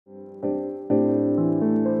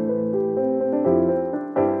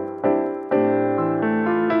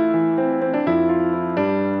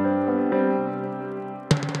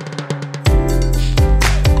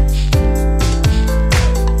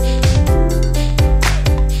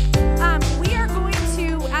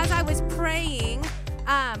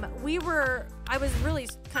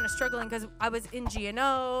because I was in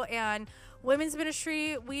GNO and women's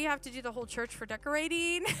ministry. We have to do the whole church for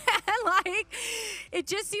decorating. And like, it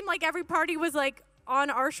just seemed like every party was like on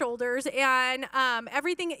our shoulders, and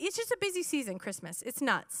everything. It's just a busy season, Christmas. It's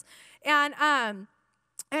nuts. And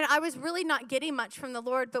I was really not getting much from the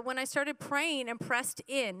Lord, but when I started praying and pressed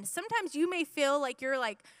in, sometimes you may feel like you're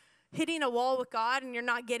like hitting a wall with God and you're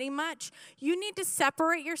not getting much. You need to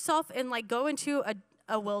separate yourself and like go into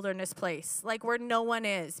a wilderness place, like where no one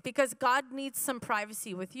is, because God needs some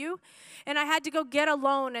privacy with you. And I had to go get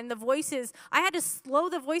alone, and the voices, I had to slow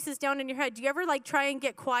the voices down in your head. Do you ever like try and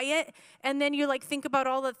get quiet and then you like think about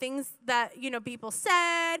all the things that, you know, people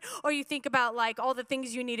said, or you think about like all the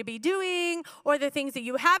things you need to be doing, or the things that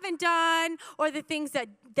you haven't done, or the things that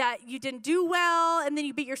you didn't do well, and then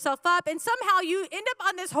you beat yourself up, and somehow you end up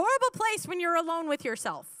on this horrible place when you're alone with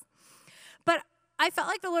yourself. But I felt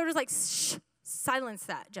like the Lord was like, shh, silence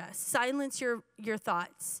that, Jess. Silence your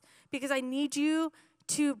thoughts, because I need you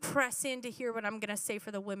to press in to hear what I'm going to say for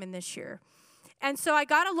the women this year. And so I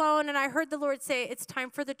got alone, and I heard the Lord say, it's time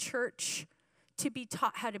for the church to be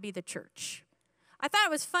taught how to be the church. I thought it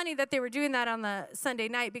was funny that they were doing that on the Sunday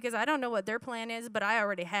night, because I don't know what their plan is, but I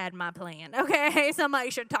already had my plan. Okay,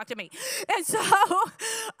 somebody should talk to me. And so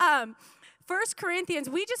 1 Corinthians,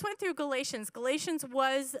 we just went through Galatians. Galatians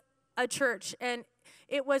was a church, and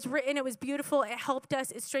it was written, it was beautiful, it helped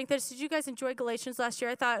us, it strengthened us. Did you guys enjoy Galatians last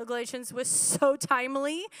year? I thought Galatians was so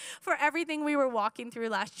timely for everything we were walking through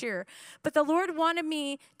last year. But the Lord wanted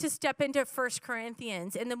me to step into 1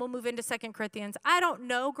 Corinthians, and then we'll move into 2 Corinthians. I don't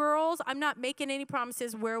know, girls. I'm not making any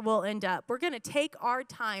promises where we'll end up. We're going to take our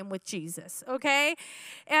time with Jesus, okay?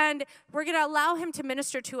 And we're going to allow him to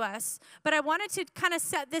minister to us. But I wanted to kind of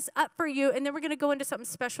set this up for you, and then we're going to go into something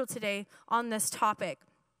special today on this topic.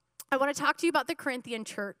 I want to talk to you about the Corinthian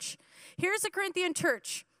church. Here's the Corinthian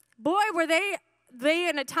church. Boy, were they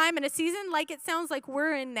in a time and a season like it sounds like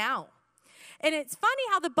we're in now. And it's funny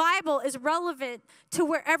how the Bible is relevant to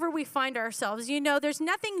wherever we find ourselves. You know, there's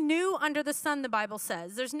nothing new under the sun, the Bible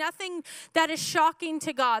says. There's nothing that is shocking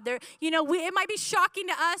to God. It might be shocking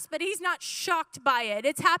to us, but he's not shocked by it.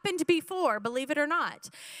 It's happened before, believe it or not.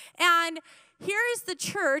 And here is the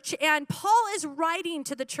church, and Paul is writing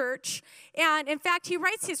to the church, and in fact, he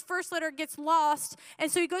writes his first letter, gets lost,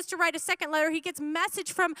 and so he goes to write a second letter. He gets a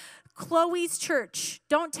message from Chloe's church.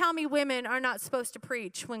 Don't tell me women are not supposed to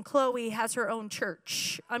preach when Chloe has her own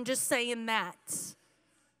church. I'm just saying that.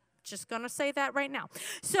 Just going to say that right now.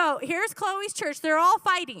 So here's Chloe's church. They're all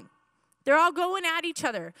fighting. They're all going at each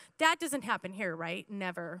other. That doesn't happen here, right?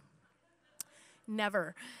 Never.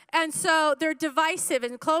 And so they're divisive,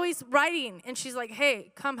 and Chloe's writing, and she's like,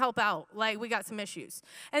 hey, come help out. Like, we got some issues.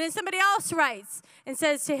 And then somebody else writes and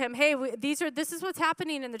says to him, hey, this is what's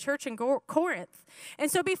happening in the church in Corinth.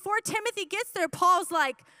 And so before Timothy gets there, Paul's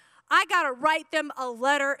like, I got to write them a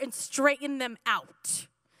letter and straighten them out.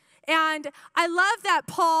 And I love that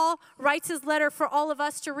Paul writes his letter for all of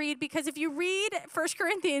us to read, because if you read 1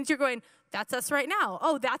 Corinthians, you're going, that's us right now.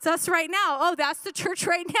 Oh, that's us right now. Oh, that's the church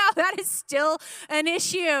right now. That is still an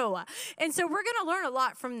issue. And so we're going to learn a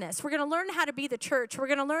lot from this. We're going to learn how to be the church. We're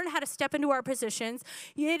going to learn how to step into our positions.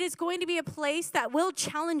 It is going to be a place that will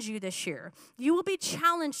challenge you this year. You will be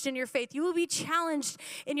challenged in your faith. You will be challenged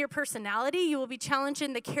in your personality. You will be challenged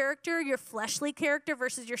in the character, your fleshly character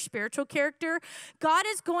versus your spiritual character. God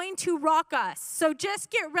is going to rock us. So just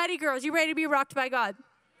get ready, girls. You ready to be rocked by God?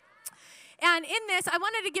 And in this, I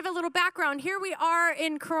wanted to give a little background. Here we are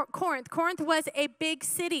in Corinth. Corinth was a big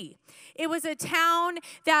city. It was a town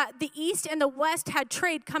that the east and the west had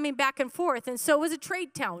trade coming back and forth, and so it was a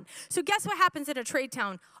trade town. So guess what happens in a trade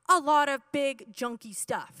town? A lot of big junky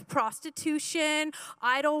stuff. Prostitution,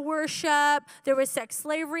 idol worship, there was sex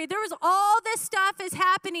slavery. There was all this stuff is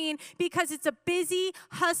happening because it's a busy,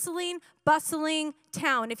 hustling, bustling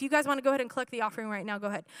town. If you guys want to go ahead and collect the offering right now, go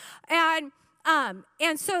ahead.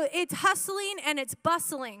 And so it's hustling and it's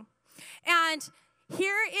bustling. And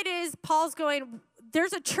here it is, Paul's going,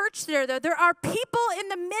 there's a church there, though. There are people in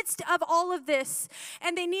the midst of all of this,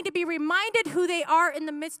 and they need to be reminded who they are in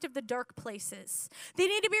the midst of the dark places. They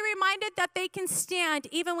need to be reminded that they can stand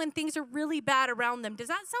even when things are really bad around them. Does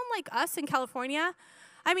that sound like us in California?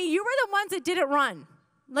 I mean, you were the ones that didn't run.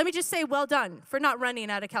 Let me just say well done for not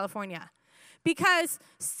running out of California, because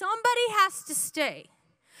somebody has to stay.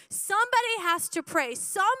 Somebody has to pray.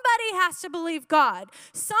 Somebody has to believe God.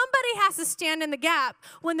 Somebody has to stand in the gap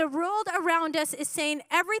when the world around us is saying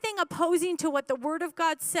everything opposing to what the Word of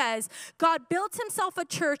God says. God built himself a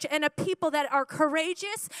church and a people that are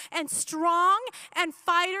courageous and strong and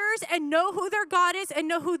fighters and know who their God is and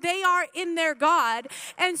know who they are in their God.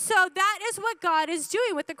 And so that is what God is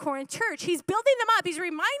doing with the Corinth church. He's building them up. He's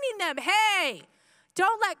reminding them, hey,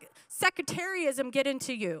 don't let sectarianism get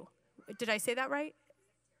into you. Did I say that right?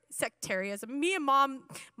 Sectarianism. Me and mom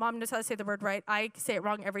knows how to say the word right. I say it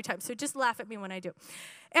wrong every time. So just laugh at me when I do.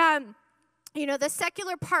 And, the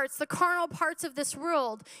secular parts, the carnal parts of this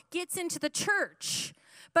world gets into the church.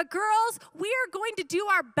 But girls, we are going to do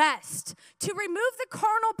our best to remove the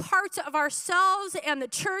carnal parts of ourselves and the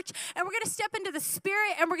church, and we're going to step into the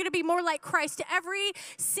Spirit, and we're going to be more like Christ every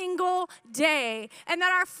single day. And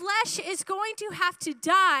that our flesh is going to have to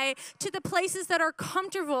die to the places that are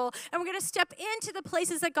comfortable, and we're going to step into the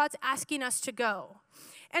places that God's asking us to go.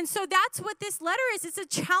 And so that's what this letter is. It's a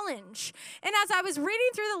challenge. And as I was reading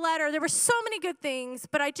through the letter, there were so many good things,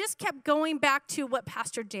 but I just kept going back to what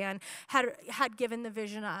Pastor Dan had given the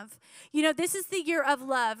vision of. This is the year of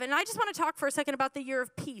love. And I just want to talk for a second about the year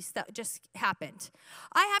of peace that just happened.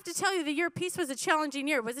 I have to tell you, the year of peace was a challenging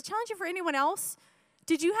year. Was it challenging for anyone else?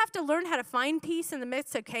 Did you have to learn how to find peace in the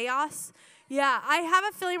midst of chaos? Yeah, I have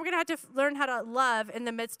a feeling we're going to have to learn how to love in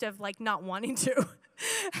the midst of not wanting to.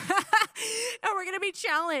 And we're going to be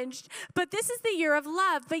challenged. But this is the year of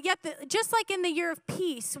love. But yet, just like in the year of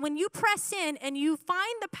peace, when you press in and you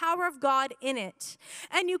find the power of God in it,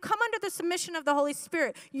 and you come under the submission of the Holy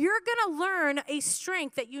Spirit, you're going to learn a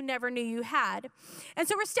strength that you never knew you had. And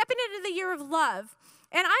so we're stepping into the year of love.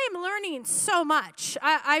 And I am learning so much.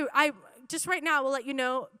 I just right now, I will let you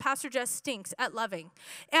know, Pastor Jess stinks at loving.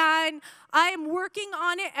 And I am working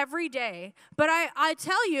on it every day. But I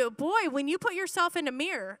tell you, boy, when you put yourself in a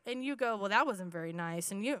mirror and you go, well, that wasn't very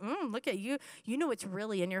nice. And you look at you, you know what's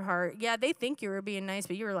really in your heart. Yeah, they think you were being nice,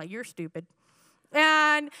 but you were like, you're stupid.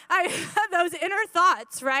 And I have those inner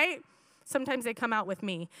thoughts, right? Sometimes they come out with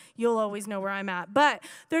me. You'll always know where I'm at. But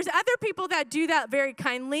there's other people that do that very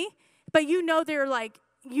kindly, but they're like,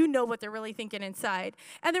 what they're really thinking inside.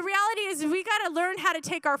 And the reality is we got to learn how to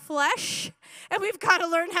take our flesh, and we've got to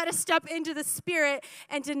learn how to step into the Spirit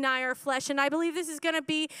and deny our flesh. And I believe this is going to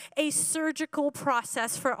be a surgical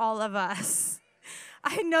process for all of us.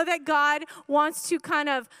 I know that God wants to kind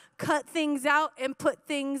of cut things out and put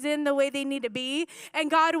things in the way they need to be.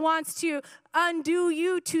 And God wants to undo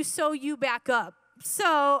you to sew you back up.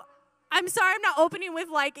 So I'm sorry I'm not opening with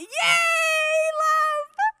yay, love.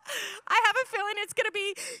 I have a feeling it's going to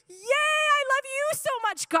be, yay, I love you so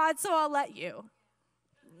much, God, so I'll let you.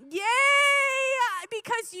 Yay,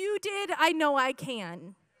 because you did, I know I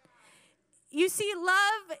can. You see,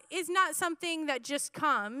 love is not something that just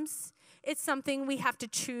comes. It's something we have to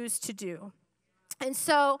choose to do. And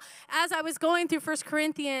so as I was going through 1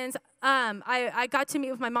 Corinthians, I got to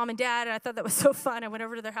meet with my mom and dad, and I thought that was so fun. I went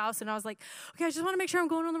over to their house, and I was like, okay, I just want to make sure I'm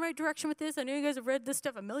going in the right direction with this. I know you guys have read this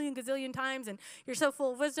stuff a million gazillion times, and you're so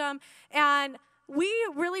full of wisdom. And we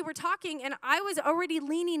really were talking, and I was already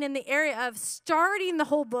leaning in the area of starting the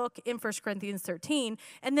whole book in 1 Corinthians 13,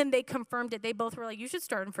 and then they confirmed it. They both were like, you should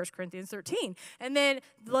start in 1 Corinthians 13. And then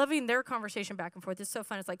loving their conversation back and forth. It's so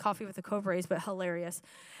fun. It's like coffee with the Cobras, but hilarious.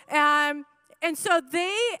 And so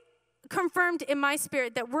they confirmed in my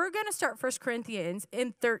spirit that we're going to start 1 Corinthians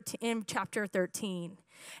in chapter 13.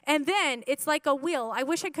 And then it's like a wheel. I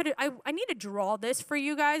wish I could. I need to draw this for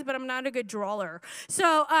you guys, but I'm not a good drawer.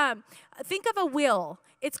 So think of a wheel.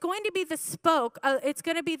 It's going to be the spoke. It's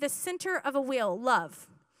going to be the center of a wheel, love.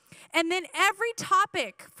 And then every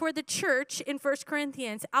topic for the church in 1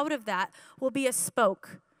 Corinthians out of that will be a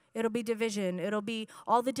spoke. It'll be division. It'll be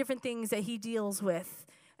all the different things that he deals with.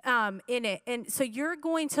 In it. And so you're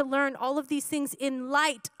going to learn all of these things in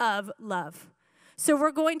light of love. So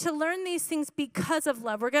we're going to learn these things because of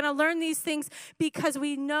love. We're going to learn these things because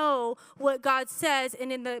we know what God says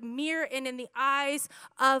and in the mirror and in the eyes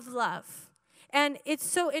of love. And it's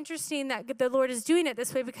so interesting that the Lord is doing it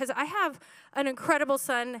this way because I have an incredible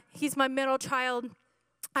son. He's my middle child.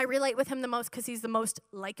 I relate with him the most because he's the most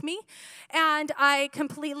like me. And I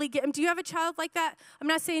completely get him. Do you have a child like that? I'm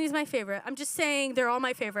not saying he's my favorite. I'm just saying they're all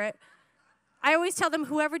my favorite. I always tell them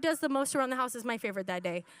whoever does the most around the house is my favorite that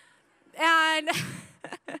day. And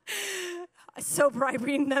so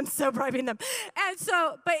bribing them. And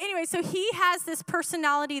so, but anyway, so he has this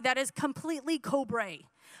personality that is completely Cobra.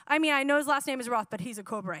 I mean, I know his last name is Roth, but he's a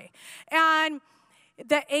Cobra. And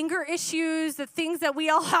the anger issues, the things that we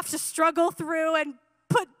all have to struggle through and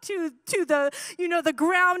put to the, the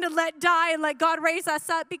ground and let die and let God raise us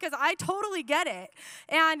up, because I totally get it.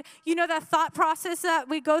 And, that thought process that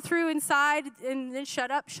we go through inside, and then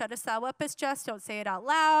shut us thou up as just, don't say it out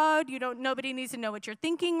loud. Nobody needs to know what you're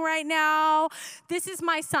thinking right now. This is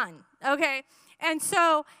my son, okay? And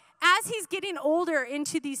so as he's getting older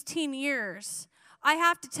into these teen years, I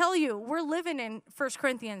have to tell you, we're living in 1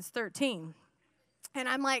 Corinthians 13. And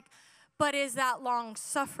I'm like, but is that long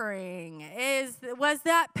suffering? Was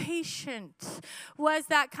that patient? Was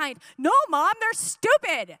that kind? No, Mom, they're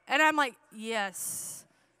stupid. And I'm like, yes.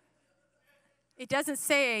 It doesn't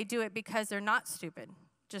say do it because they're not stupid.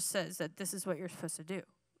 It just says that this is what you're supposed to do.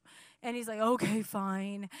 And he's like, okay,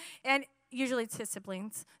 fine. And usually it's his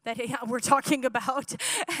siblings that we're talking about.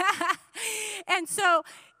 And so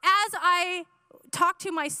as I talk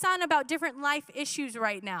to my son about different life issues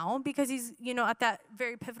right now, because he's, at that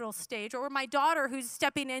very pivotal stage, or my daughter who's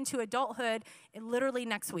stepping into adulthood literally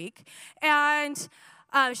next week, and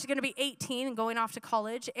she's going to be 18 and going off to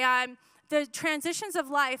college, and the transitions of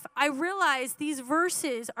life, I realize these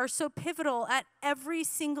verses are so pivotal at every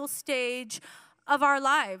single stage of our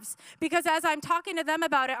lives, because as I'm talking to them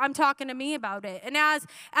about it, I'm talking to me about it. And as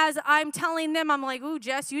I'm telling them, I'm like, ooh,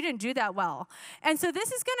 Jess, you didn't do that well. And so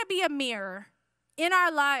this is going to be a mirror in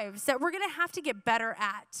our lives that we're going to have to get better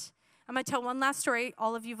at. I'm going to tell one last story.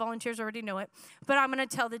 All of you volunteers already know it, but I'm going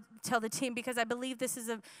to tell the team, because I believe this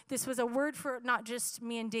was a word for not just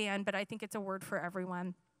me and Dan, but I think it's a word for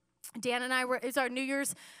everyone. Dan and I is our New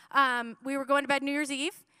Year's. We were going to bed New Year's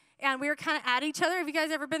Eve, and we were kind of at each other. Have you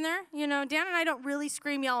guys ever been there? Dan and I don't really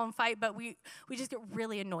scream, yell, and fight, but we just get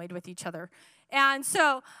really annoyed with each other. And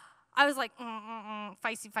so I was like,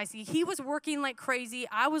 feisty. He was working like crazy.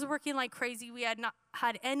 I was working like crazy. We had not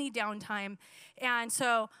had any downtime. And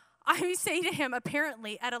so I say to him,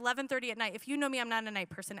 apparently, at 11:30 at night, if you know me, I'm not a night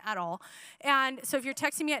person at all. And so if you're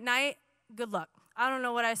texting me at night, good luck. I don't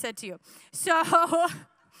know what I said to you. So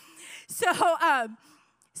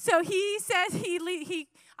he says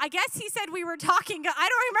I guess he said we were talking. I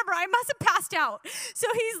don't remember. I must have passed out. So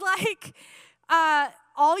he's like,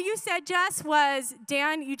 all you said, Jess, was,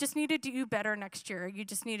 Dan, you just need to do better next year. You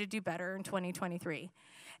just need to do better in 2023.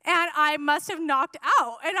 And I must have knocked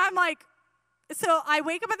out. And I'm like, so I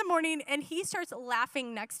wake up in the morning, and he starts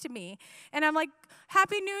laughing next to me. And I'm like,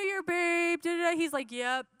 Happy New Year, babe. He's like,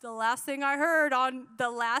 yep, the last thing I heard on the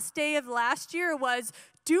last day of last year was,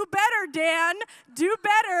 do better, Dan. Do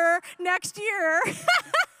better next year.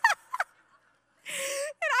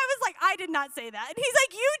 And I was like, I did not say that. And he's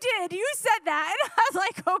like, you did. You said that. And I was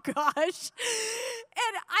like, oh, gosh.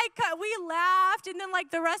 And we laughed. And then,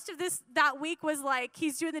 like, the rest of that week was like,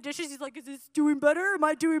 he's doing the dishes. He's like, is this doing better? Am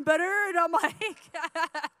I doing better? And I'm like,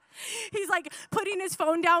 he's like putting his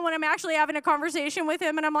phone down when I'm actually having a conversation with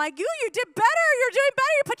him. And I'm like, you did better. You're doing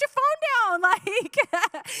better. You put your phone down. Like,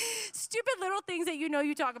 stupid little things that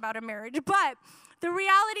you talk about in marriage. But the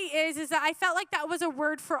reality is that I felt like that was a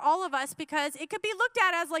word for all of us, because it could be looked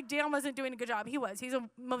at as like Dan wasn't doing a good job. He was. He's the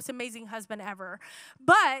most amazing husband ever.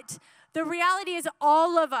 But the reality is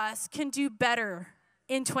all of us can do better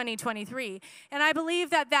in 2023. And I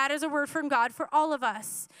believe that is a word from God for all of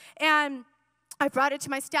us. And I brought it to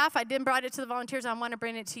my staff. I didn't brought it to the volunteers. I want to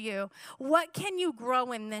bring it to you. What can you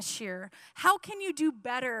grow in this year? How can you do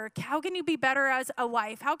better? How can you be better as a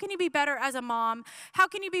wife? How can you be better as a mom? How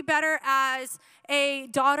can you be better as a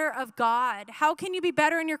daughter of God? How can you be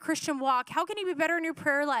better in your Christian walk? How can you be better in your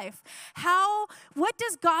prayer life? What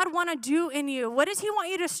does God want to do in you? What does he want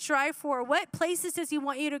you to strive for? What places does he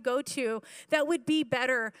want you to go to that would be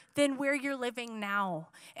better than where you're living now?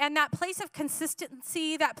 And that place of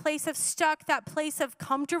consistency, that place of stuck, that place of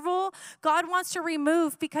comfortable, God wants to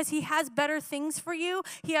remove, because he has better things for you.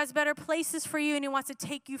 He has better places for you, and he wants to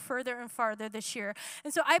take you further and farther this year.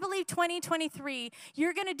 And so I believe 2023,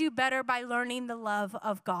 you're going to do better by learning the love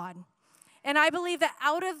of God. And I believe that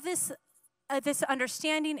out of this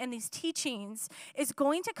understanding and these teachings is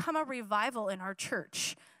going to come a revival in our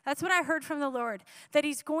church. That's what I heard from the Lord, that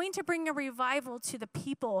he's going to bring a revival to the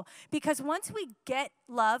people, because once we get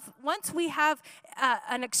love, once we have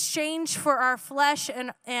an exchange for our flesh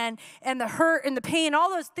and the hurt and the pain, all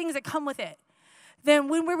those things that come with it, then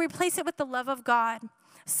when we replace it with the love of God,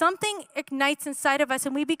 something ignites inside of us,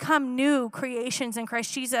 and we become new creations in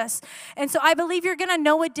Christ Jesus. And so I believe you're going to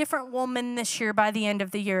know a different woman this year by the end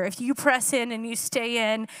of the year if you press in and you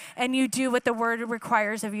stay in and you do what the word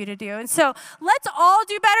requires of you to do. And so let's all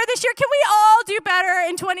do better this year. Can we all do better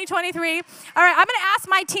in 2023? All right, I'm going to ask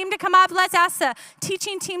my team to come up. Let's ask the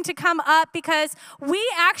teaching team to come up, because we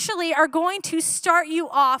actually are going to start you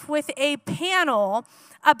off with a panel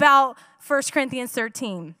about 1 Corinthians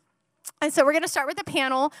 13. And so we're going to start with the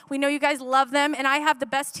panel. We know you guys love them, and I have the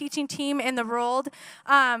best teaching team in the world.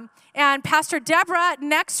 And Pastor Deborah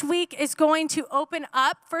next week is going to open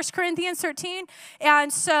up 1 Corinthians 13.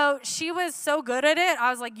 And so she was so good at it. I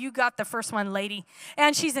was like, you got the first one, lady.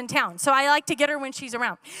 And she's in town. So I like to get her when she's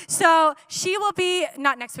around. So she will be,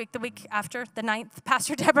 not next week, the week after, the 9th.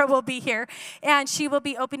 Pastor Deborah will be here, and she will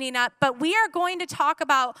be opening up. But we are going to talk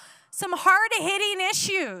about some hard-hitting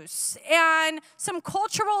issues and some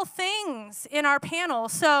cultural things in our panel.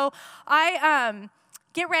 So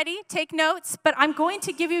get ready, take notes, but I'm going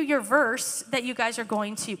to give you your verse that you guys are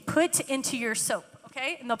going to put into your soap,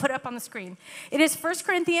 okay? And they'll put it up on the screen. It is 1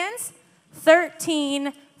 Corinthians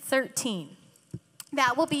 13:13.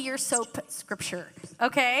 That will be your soap scripture,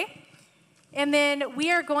 okay? And then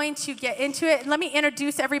we are going to get into it. Let me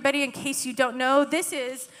introduce everybody in case you don't know. This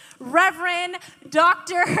is Reverend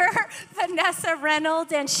Dr. Vanessa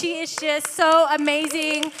Reynolds, and she is just so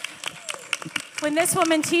amazing. When this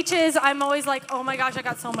woman teaches, I'm always like, oh my gosh, I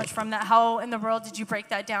got so much from that. How in the world did you break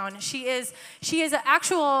that down? She is an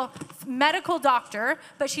actual medical doctor,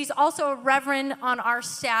 but she's also a reverend on our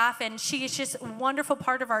staff, and she is just a wonderful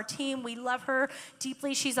part of our team. We love her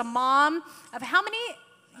deeply. She's a mom of how many?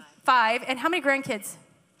 5. And how many grandkids?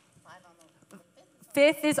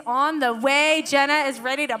 5th is on the way. Jenna is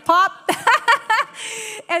ready to pop.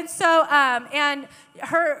 And so, and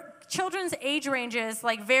her children's age ranges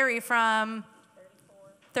like vary from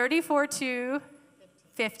 34 to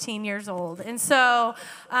 15 years old. And so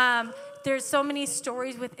there's so many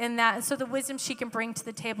stories within that. And so the wisdom she can bring to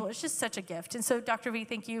the table is just such a gift. And so Dr. V,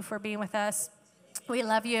 thank you for being with us. We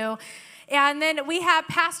love you. And then we have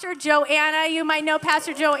Pastor Joanna. You might know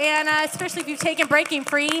Pastor Joanna, especially if you've taken Breaking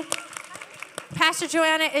Free. Pastor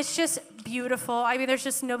Joanna is just beautiful. I mean, there's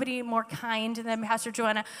just nobody more kind than Pastor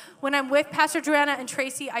Joanna. When I'm with Pastor Joanna and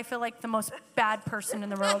Tracy, I feel like the most bad person in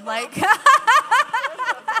the world. Like,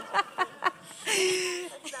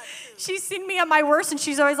 she's seen me at my worst, and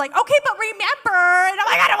she's always like, okay, but remember. And I'm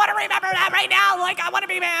like, I don't want to remember that right now. Like, I want to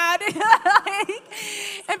be mad.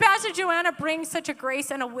 And Pastor Joanna brings such a grace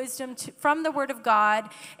and a wisdom from the Word of God.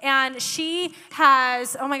 And she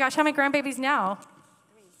has, oh my gosh, how many grandbabies now?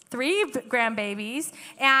 3 grandbabies.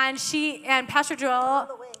 And Pastor Joel,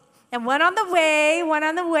 and one on the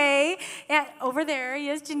way. And over there,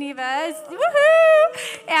 yes, Geneva.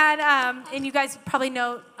 Woohoo! And you guys probably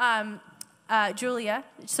know Julia.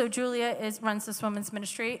 So Julia runs this women's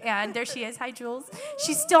ministry, and there she is. Hi, Jules.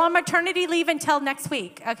 She's still on maternity leave until next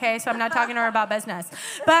week, okay? So I'm not talking to her about business.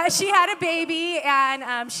 But she had a baby,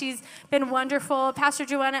 and she's been wonderful. Pastor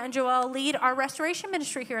Joanna and Joel lead our restoration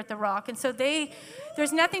ministry here at The Rock, and so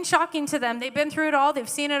there's nothing shocking to them. They've been through it all. They've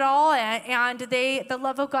seen it all, and the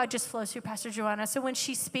love of God just flows through Pastor Joanna. So when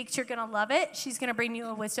she speaks, you're going to love it. She's going to bring you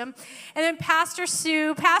a wisdom. And then Pastor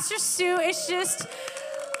Sue. Pastor Sue is just...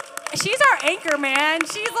 she's our anchor, man.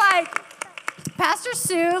 She's like, Pastor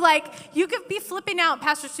Sue, like, you could be flipping out.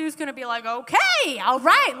 Pastor Sue's going to be like, okay, all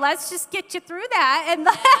right, let's just get you through that.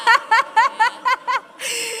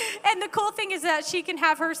 And the cool thing is that she can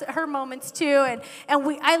have her moments too. And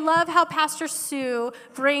I love how Pastor Sue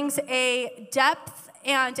brings a depth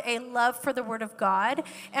and a love for the Word of God,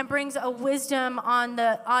 and brings a wisdom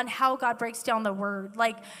on how God breaks down the Word.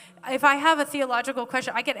 Like, if I have a theological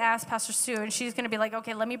question, I could ask Pastor Sue, and she's going to be like,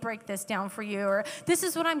 okay, let me break this down for you, or this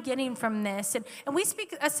is what I'm getting from this. And we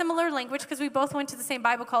speak a similar language because we both went to the same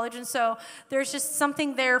Bible college, and so there's just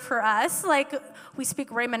something there for us. Like, we speak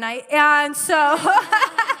Raymondite. And so,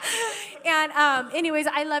 anyways,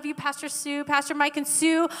 I love you, Pastor Sue. Pastor Mike and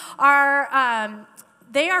Sue are...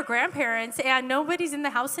 they are grandparents, and nobody's in the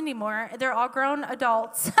house anymore. They're all grown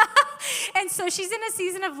adults. And so she's in a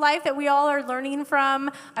season of life that we all are learning from.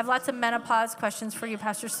 I have lots of menopause questions for you,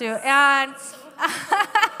 Pastor Sue. And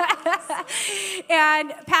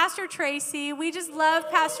Pastor Tracy, we just love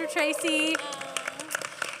Pastor Tracy.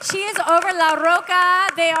 She is over La Roca.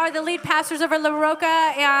 They are the lead pastors over La Roca,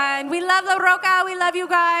 and we love La Roca. We love you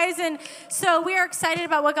guys, and so we are excited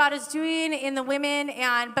about what God is doing in the women.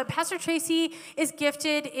 But Pastor Tracy is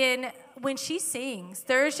gifted in when she sings.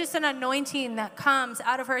 There is just an anointing that comes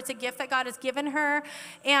out of her. It's a gift that God has given her,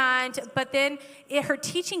 but then her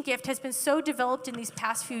teaching gift has been so developed in these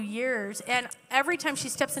past few years. And every time she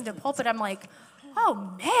steps into the pulpit, I'm like,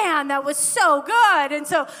 oh man, that was so good. And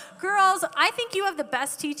so, girls, I think you have the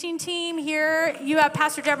best teaching team here. You have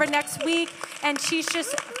Pastor Deborah next week, and she's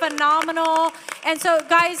just phenomenal. And so,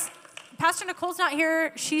 guys, Pastor Nicole's not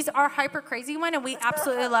here. She's our hyper crazy one, and we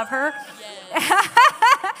absolutely love her.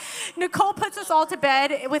 Nicole puts us all to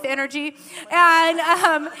bed with energy.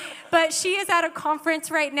 And but she is at a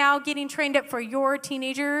conference right now getting trained up for your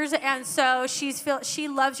teenagers. And so she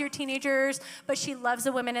loves your teenagers, but she loves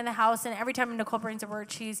the women in the house. And every time Nicole brings a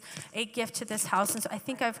word, she's a gift to this house. And so I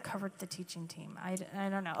think I've covered the teaching team. I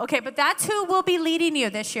don't know. Okay, but that's who will be leading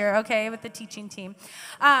you this year, okay, with the teaching team.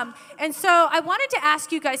 And so I wanted to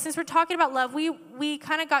ask you guys, since we're talking about love, we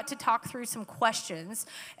kind of got to talk through some questions.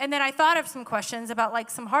 And then I thought of some questions about like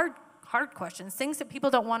some hard questions, things that people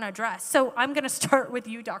don't want to address. So I'm going to start with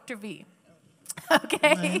you, Dr. V.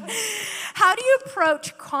 Okay. How do you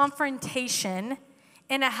approach confrontation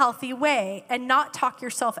in a healthy way and not talk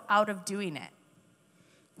yourself out of doing it?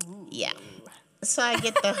 Ooh. Yeah. So I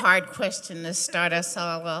get the hard question to start us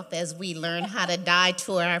all off as we learn how to die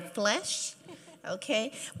to our flesh.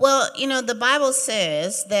 Okay. Well, the Bible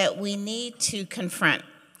says that we need to confront.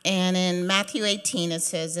 And in Matthew 18, it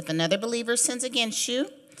says, if another believer sins against you,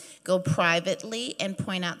 go privately and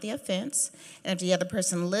point out the offense. And if the other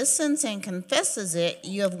person listens and confesses it,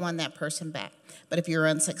 you have won that person back. But if you're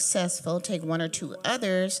unsuccessful, take one or two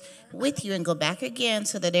others with you and go back again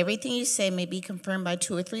so that everything you say may be confirmed by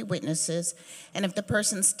 2 or 3 witnesses. And if the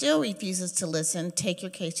person still refuses to listen, take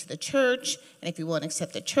your case to the church. And if you won't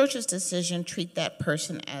accept the church's decision, treat that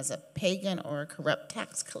person as a pagan or a corrupt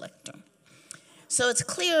tax collector. So it's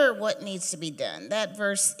clear what needs to be done. That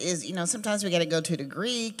verse is, sometimes we got to go to the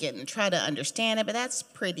Greek and try to understand it, but that's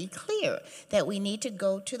pretty clear that we need to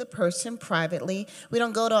go to the person privately. We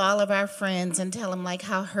don't go to all of our friends and tell them like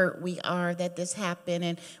how hurt we are that this happened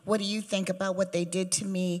and what do you think about what they did to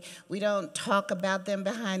me. We don't talk about them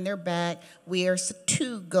behind their back. We are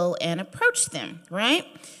to go and approach them, right?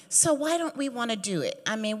 So why don't we want to do it?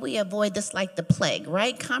 I mean, we avoid this like the plague,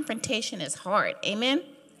 right? Confrontation is hard. Amen?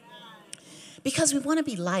 Because we want to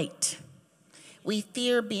be liked. We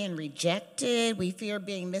fear being rejected. We fear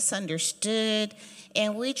being misunderstood.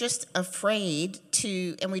 And we're just afraid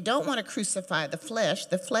to, and we don't want to crucify the flesh.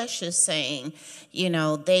 The flesh is saying,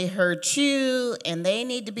 they hurt you and they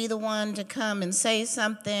need to be the one to come and say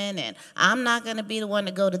something. And I'm not going to be the one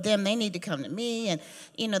to go to them. They need to come to me. And,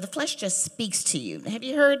 the flesh just speaks to you. Have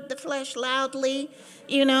you heard the flesh loudly?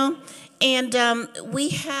 And we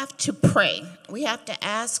have to pray. We have to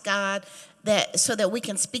ask God so that we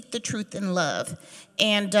can speak the truth in love.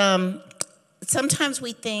 And sometimes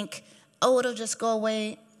we think, it'll just go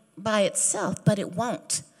away by itself, but it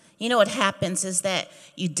won't. What happens is that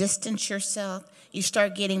you distance yourself, you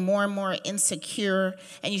start getting more and more insecure,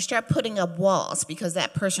 and you start putting up walls because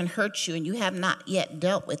that person hurt you and you have not yet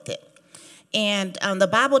dealt with it. And the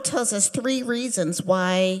Bible tells us 3 reasons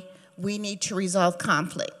why we need to resolve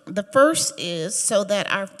conflict. The first is so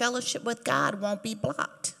that our fellowship with God won't be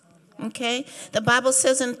blocked. Okay? The Bible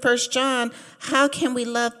says in 1 John, how can we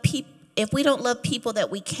love people if we don't love people that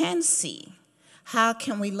we can see? How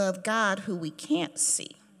can we love God who we can't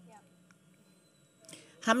see?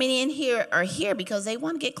 How many in here are here because they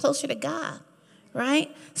want to get closer to God,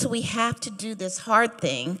 right? So we have to do this hard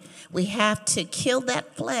thing. We have to kill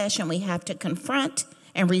that flesh and we have to confront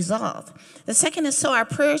and resolve. The second is so our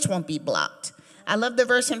prayers won't be blocked. I love the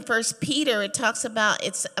verse in 1 Peter.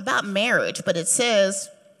 It's about marriage, but it says,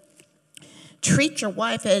 treat your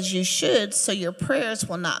wife as you should so your prayers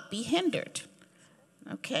will not be hindered.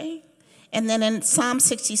 Okay? And then in Psalm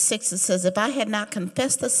 66, it says, if I had not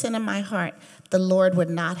confessed the sin in my heart, the Lord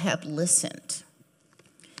would not have listened.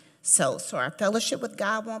 So our fellowship with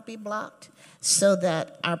God won't be blocked, so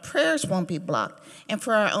that our prayers won't be blocked, and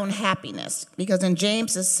for our own happiness. Because in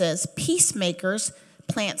James it says, peacemakers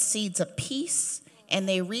plant seeds of peace, and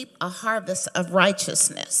they reap a harvest of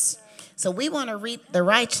righteousness. So we want to reap the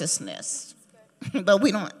righteousness, but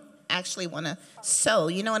we don't actually want to sow,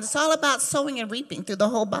 and it's all about sowing and reaping through the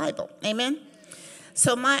whole Bible. Amen?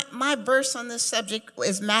 So my verse on this subject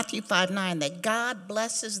is Matthew 5:9, that God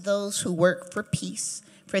blesses those who work for peace,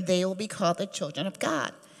 for they will be called the children of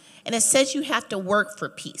God. And it says you have to work for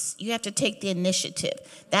peace. You have to take the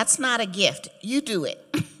initiative. That's not a gift. You do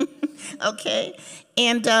it. Okay?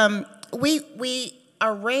 And we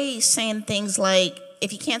are raised saying things like,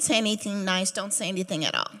 if you can't say anything nice, don't say anything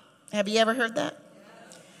at all. Have you ever heard that?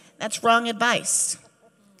 That's wrong advice.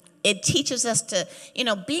 It teaches us to,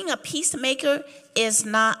 being a peacemaker is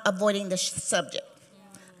not avoiding the subject.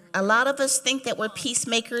 A lot of us think that we're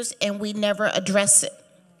peacemakers and we never address it.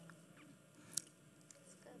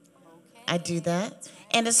 I do that.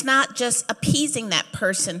 And it's not just appeasing that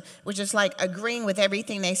person, which is like agreeing with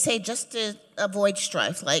everything they say just to avoid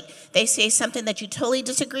strife. Like they say something that you totally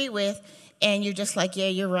disagree with and you're just like, yeah,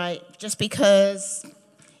 you're right. Just because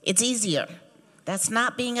It's easier. That's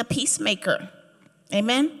not being a peacemaker.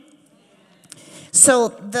 Amen? So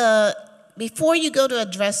before you go to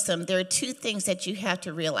address them, there are two things that you have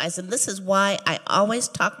to realize, and this is why I always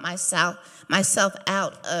talk myself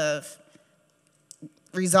out of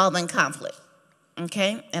resolving conflict,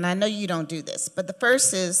 okay? And I know you don't do this, but the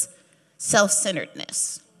first is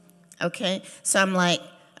self-centeredness, okay? So I'm like,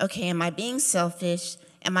 okay, am I being selfish?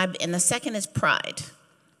 And the second is pride,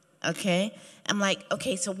 okay? I'm like,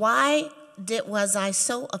 okay, so why was I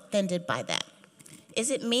so offended by that?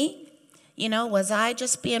 Is it me? Was I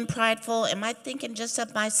just being prideful? Am I thinking just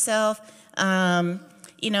of myself? I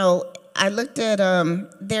looked at,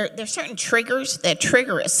 there's certain triggers that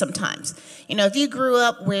trigger us sometimes. If you grew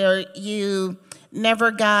up where you never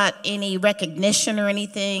got any recognition or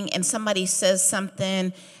anything, and somebody says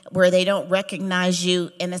something where they don't recognize you,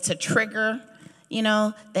 and it's a trigger,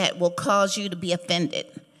 that will cause you to be offended.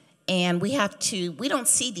 And we don't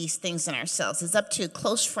see these things in ourselves. It's up to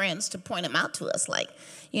close friends to point them out to us. Like,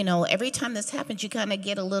 every time this happens, you kind of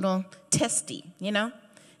get a little testy, Did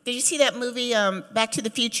you see that movie, Back to the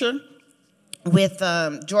Future, with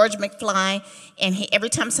George McFly? And every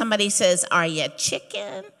time somebody says, "Are you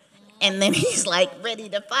chicken?" and then he's like ready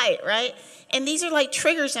to fight, right? And these are like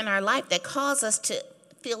triggers in our life that cause us to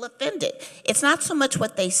feel offended. It's not so much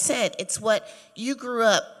what they said, it's what you grew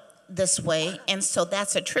up this way, and so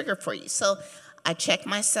that's a trigger for you. So I check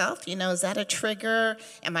myself, is that a trigger?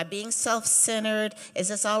 Am I being self-centered? Is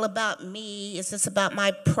this all about me? Is this about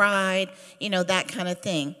my pride? That kind of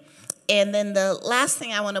thing. And then the last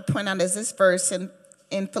thing I want to point out is this verse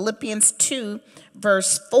in Philippians 2,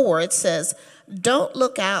 verse 4. It says, "Don't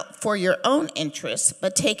look out for your own interests,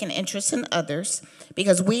 but take an interest in others,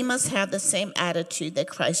 because we must have the same attitude that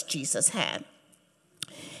Christ Jesus had."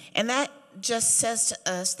 And that just says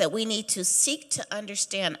to us that we need to seek to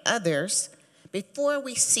understand others before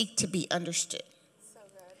we seek to be understood. So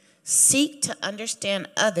good. Seek to understand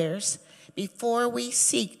others before we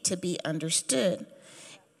seek to be understood.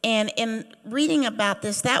 And in reading about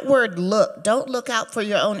this, that word look, don't look out for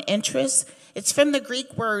your own interests. It's from the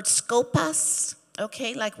Greek word skopos,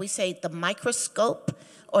 okay, like we say the microscope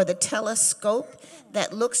or the telescope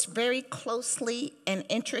that looks very closely and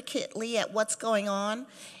intricately at what's going on.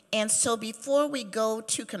 And so before we go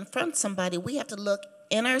to confront somebody, we have to look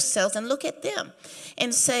in ourselves and look at them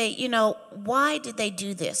and say, why did they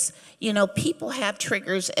do this? People have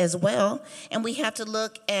triggers as well, and we have to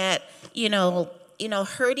look at,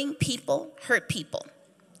 hurting people hurt people,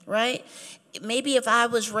 right? Maybe if I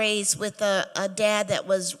was raised with a dad that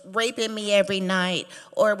was raping me every night,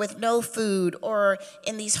 or with no food, or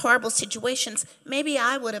in these horrible situations, maybe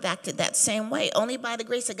I would have acted that same way. Only by the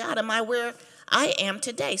grace of God am I where I am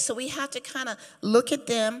today. So we have to kind of look at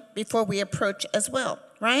them before we approach as well,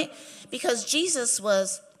 right? Because Jesus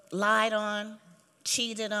was lied on,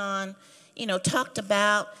 cheated on, talked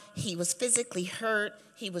about. He was physically hurt.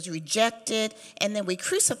 He was rejected. And then we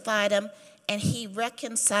crucified him, and he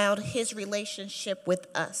reconciled his relationship with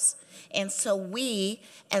us. And so we,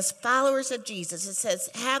 as followers of Jesus, it says,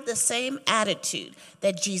 have the same attitude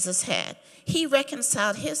that Jesus had. He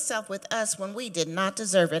reconciled himself with us when we did not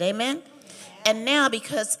deserve it. Amen? And now,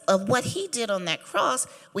 because of what he did on that cross,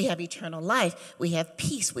 we have eternal life, we have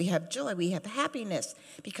peace, we have joy, we have happiness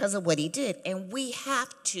because of what he did. And we have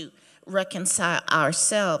to reconcile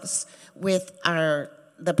ourselves with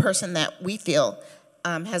the person that we feel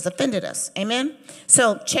has offended us. Amen?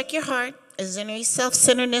 So check your heart. Is there any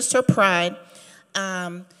self-centeredness or pride?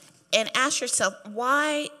 And ask yourself,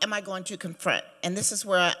 why am I going to confront? And this is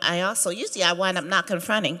where I also, usually I wind up not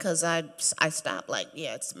confronting because I stop like,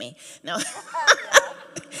 yeah, it's me. No.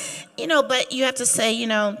 But you have to say,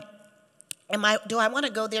 do I want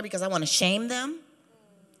to go there because I want to shame them?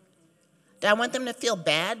 Do I want them to feel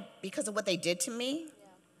bad because of what they did to me?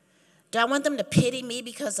 Do I want them to pity me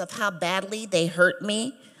because of how badly they hurt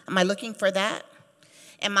me? Am I looking for that?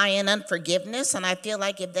 Am I in unforgiveness? And I feel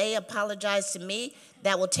like if they apologize to me,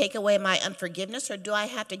 that will take away my unforgiveness? Or do I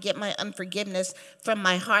have to get my unforgiveness from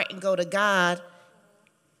my heart and go to God?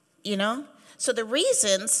 So the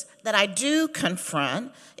reasons that I do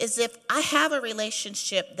confront is if I have a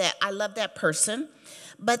relationship that I love that person,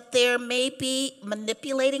 but they're maybe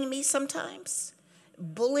manipulating me sometimes,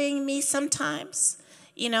 bullying me sometimes.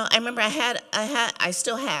 I remember I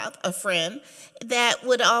still have a friend that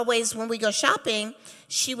would always, when we go shopping,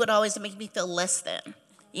 she would always make me feel less than.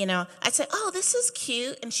 I'd say, oh, this is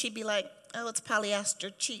cute. And she'd be like, oh, it's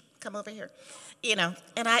polyester, cheap, come over here. And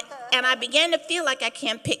I began to feel like I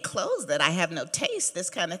can't pick clothes, that I have no taste,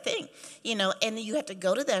 this kind of thing. And you have to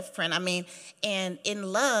go to that friend. And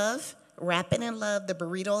in love, wrap it in love, the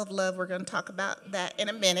burrito of love. We're going to talk about that in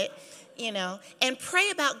a minute, and pray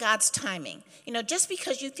about God's timing. Just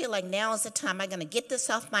because you feel like now is the time I'm going to get this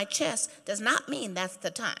off my chest does not mean that's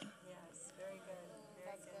the time. Yes, very good.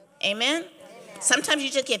 Very good. Amen? Sometimes you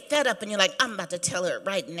just get fed up and you're like, I'm about to tell her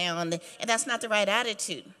right now. And that's not the right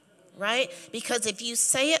attitude, right? Because if you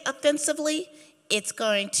say it offensively, it's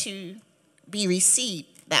going to be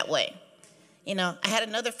received that way. I had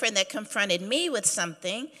another friend that confronted me with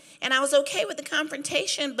something, and I was okay with the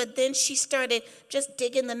confrontation, but then she started just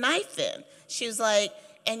digging the knife in. She was like,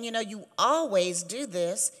 and you always do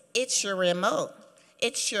this. It's your MO.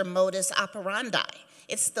 It's your modus operandi.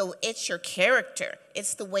 It's your character.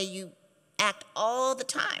 It's the way you act all the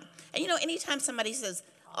time. And anytime somebody says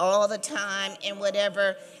all the time and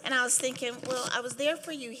whatever, and I was thinking, well, I was there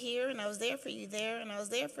for you here, and I was there for you there, and I was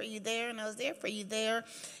there for you there, and I was there for you there,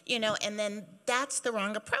 and then that's the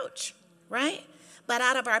wrong approach, right? But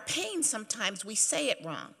out of our pain, sometimes we say it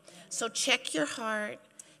wrong. So check your heart,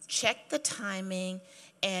 check the timing,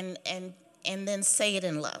 and then say it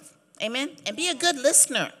in love. Amen? And be a good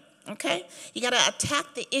listener, okay? You got to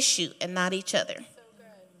attack the issue and not each other.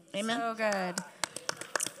 Amen? So good.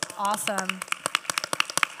 Awesome.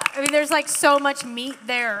 There's like so much meat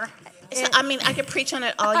there. I could preach on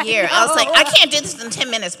it all year. I was like, I can't do this in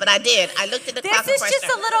 10 minutes, but I did. I looked at the clock. This is just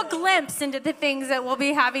a little glimpse into the things that we'll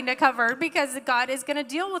be having to cover because God is going to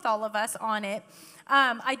deal with all of us on it.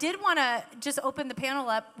 I did want to just open the panel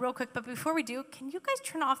up real quick, but before we do, can you guys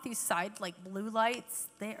turn off these side blue lights?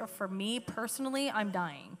 They are, for me personally, I'm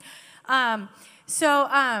dying.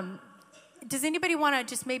 Does anybody want to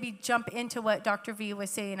just maybe jump into what Dr. V was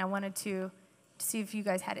saying? I wanted to see if you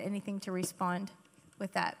guys had anything to respond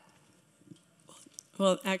with that.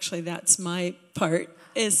 Well, actually, that's my part.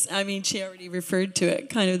 She already referred to it,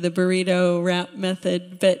 kind of the burrito wrap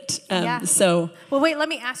method, but so. Well, wait, let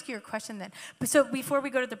me ask you a question then. So before we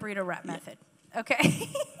go to the burrito wrap method, okay?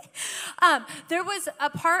 There was a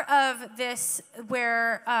part of this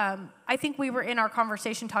where I think we were in our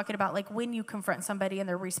conversation talking about when you confront somebody and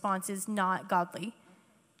their response is not godly,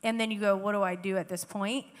 and then you go, what do I do at this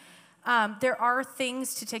point? There are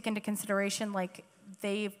things to take into consideration, like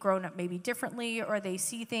they've grown up maybe differently, or they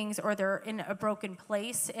see things, or they're in a broken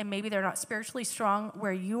place, and maybe they're not spiritually strong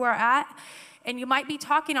where you are at, and you might be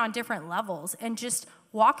talking on different levels, and just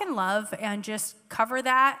walk in love and just cover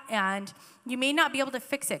that, and you may not be able to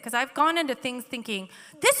fix it, because I've gone into things thinking,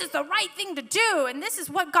 this is the right thing to do, and this is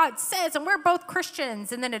what God says, and we're both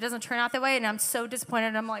Christians, and then it doesn't turn out that way, and I'm so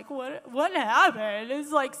disappointed. I'm like, what happened?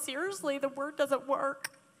 It's like, seriously, the word doesn't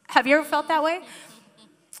work. Have you ever felt that way?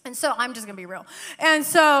 And so I'm just going to be real. And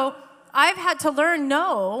so I've had to learn,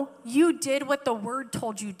 no, you did what the word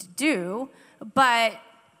told you to do, but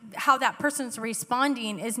how that person's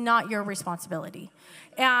responding is not your responsibility.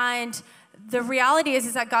 And the reality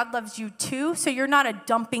is that God loves you too, so you're not a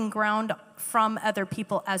dumping ground from other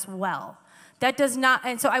people as well. That does not,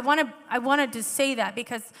 and so I wanted to say that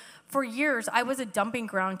because for years I was a dumping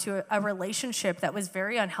ground to a relationship that was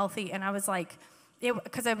very unhealthy, and I was like,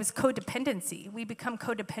 because I was codependency. We become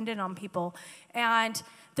codependent on people. And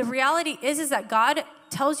the reality is that God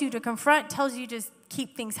tells you to confront, tells you to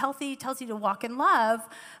keep things healthy, tells you to walk in love.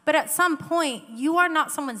 But at some point, you are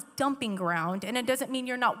not someone's dumping ground, and it doesn't mean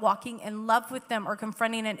you're not walking in love with them or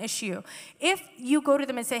confronting an issue. If you go to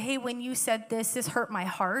them and say, hey, when you said this hurt my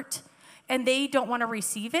heart, and they don't want to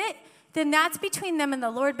receive it, then that's between them and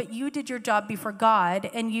the Lord, but you did your job before God,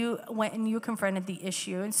 and you went and you confronted the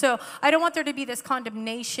issue. And so I don't want there to be this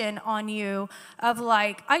condemnation on you of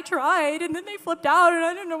like, I tried, and then they flipped out, and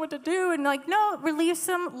I didn't know what to do. And no, release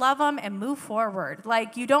them, love them, and move forward.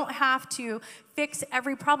 You don't have to fix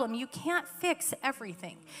every problem. You can't fix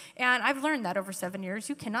everything. And I've learned that over 7 years.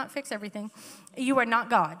 You cannot fix everything. You are not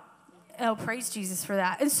God. Oh, praise Jesus for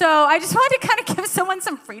that. And so I just wanted to kind of give someone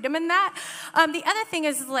some freedom in that. The other thing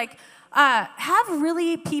is have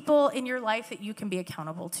really people in your life that you can be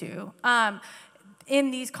accountable to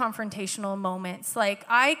in these confrontational moments.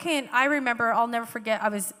 I remember, I'll never forget, I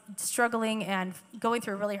was struggling and going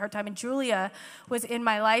through a really hard time, and Julia was in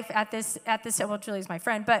my life at this, well, Julia's my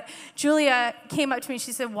friend, but Julia came up to me and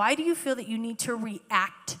she said, why do you feel that you need to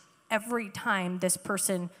react every time this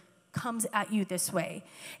person comes at you this way?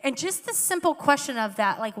 And just the simple question of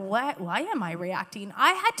that, why am I reacting?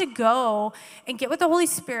 I had to go and get with the Holy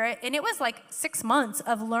Spirit, and it was 6 months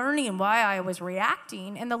of learning why I was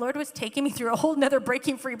reacting, and the Lord was taking me through a whole nother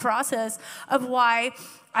breaking free process of why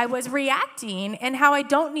I was reacting and how I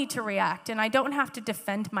don't need to react and I don't have to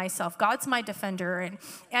defend myself. God's my defender.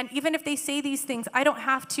 And even if they say these things, I don't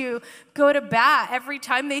have to go to bat every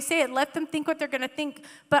time they say it. Let them think what they're going to think.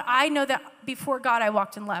 But I know that before God, I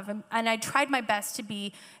walked in love. And I tried my best to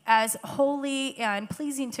be as holy and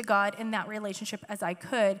pleasing to God in that relationship as I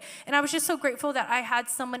could. And I was just so grateful that I had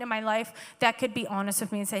someone in my life that could be honest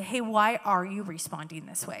with me and say, hey, why are you responding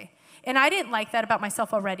this way? And I didn't like that about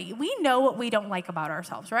myself already. We know what we don't like about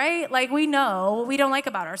ourselves, right? Like we know what we don't like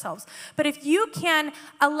about ourselves. But if you can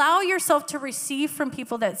allow yourself to receive from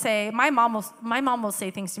people that say, my mom will say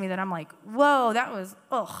things to me that I'm like, whoa, that was,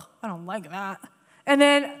 I don't like that. And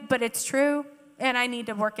then, but it's true. And I need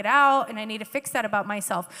to work it out and I need to fix that about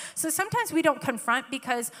myself. So sometimes we don't confront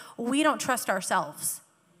because we don't trust ourselves.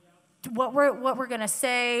 What we're gonna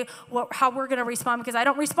say, how we're gonna respond, because I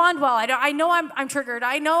don't respond well. I know I'm triggered.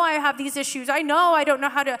 I know I have these issues. I know I don't know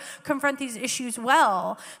how to confront these issues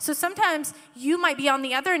well. So sometimes you might be on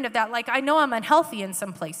the other end of that. Like I know I'm unhealthy in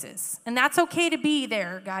some places, and that's okay to be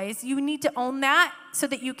there, guys. You need to own that so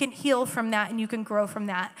that you can heal from that and you can grow from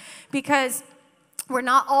that, because we're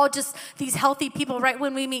not all just these healthy people. Right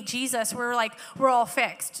when we meet Jesus, we're all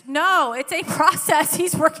fixed. No, it's a process.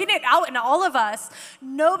 He's working it out in all of us.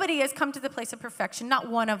 Nobody has come to the place of perfection, not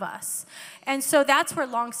one of us. And so that's where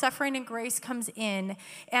long suffering and grace comes in.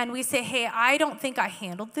 And we say, hey, I don't think I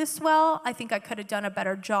handled this well. I think I could have done a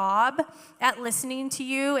better job at listening to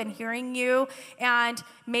you and hearing you. And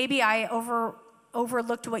maybe I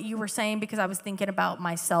overlooked what you were saying because I was thinking about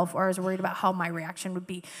myself, or I was worried about how my reaction would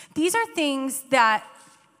be. These are things that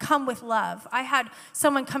come with love. I had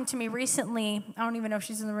someone come to me recently. I don't even know if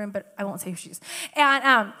she's in the room, but I won't say who she is.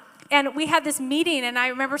 And we had this meeting, and I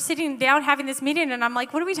remember sitting down having this meeting, and I'm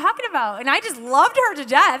like, what are we talking about? And I just loved her to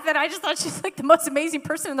death, and I just thought she's like the most amazing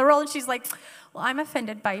person in the world. And she's like, well, I'm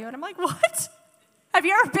offended by you. And I'm like, what? Have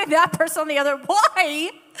you ever been that person on the other?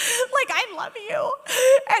 Why? Like, I love you.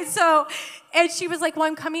 And she was like, well,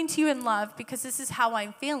 I'm coming to you in love because this is how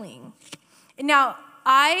I'm feeling. And now,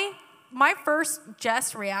 my first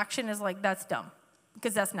just reaction is like, that's dumb,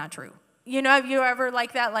 because that's not true. You know, have you ever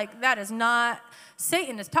like that? Like, that is not,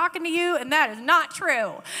 Satan is talking to you, and that is not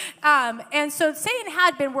true. And so Satan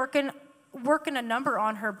had been working a number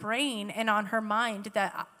on her brain and on her mind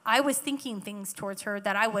that I was thinking things towards her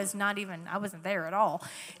that I wasn't there at all.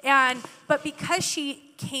 But because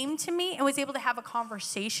she came to me and was able to have a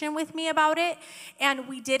conversation with me about it, and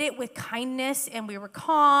we did it with kindness, and we were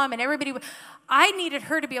calm, and I needed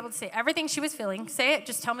her to be able to say everything she was feeling. Say it,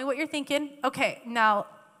 just tell me what you're thinking. Okay, now,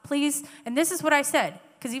 please, and this is what I said,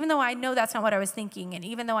 because even though I know that's not what I was thinking, and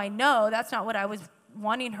even though I know that's not what I was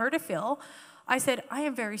wanting her to feel, I said, I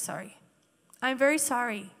am very sorry. I'm very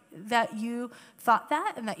sorry that you thought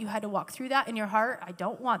that and that you had to walk through that in your heart. I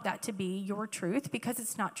don't want that to be your truth, because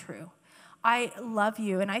it's not true. I love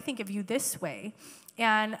you, and I think of you this way.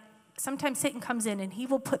 And sometimes Satan comes in, and he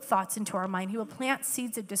will put thoughts into our mind. He will plant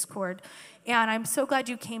seeds of discord. And I'm so glad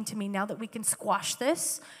you came to me now that we can squash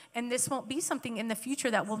this. And this won't be something in the future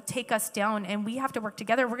that will take us down. And we have to work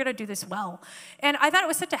together. We're going to do this well. And I thought it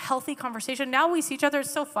was such a healthy conversation. Now we see each other. It's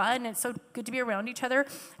so fun. It's so good to be around each other.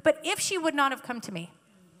 But if she would not have come to me,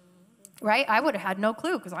 right, I would have had no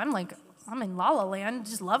clue, because I'm in La La Land,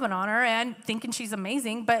 just loving on her and thinking she's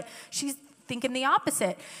amazing. But she's thinking the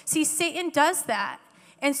opposite. See, Satan does that.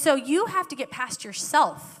 And so you have to get past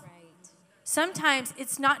yourself. Sometimes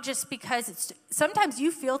it's not just because sometimes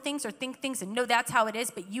you feel things or think things and know that's how it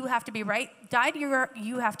is, but you have to be right.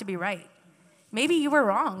 You have to be right. Maybe you were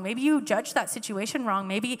wrong. Maybe you judged that situation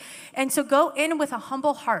wrong. And so go in with a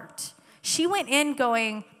humble heart. She went in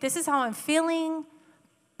going, this is how I'm feeling,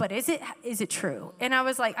 but is it true? And I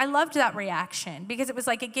was like, I loved that reaction, because it was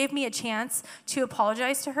like, it gave me a chance to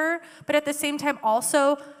apologize to her, but at the same time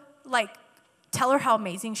also like tell her how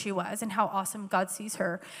amazing she was and how awesome God sees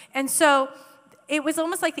her. And so it was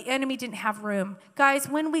almost like the enemy didn't have room. Guys,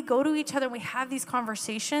 when we go to each other and we have these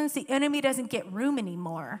conversations, the enemy doesn't get room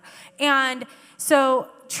anymore. And so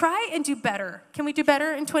try and do better. Can we do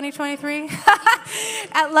better in 2023?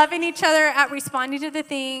 At loving each other, at responding to the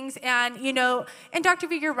things. And, and Dr.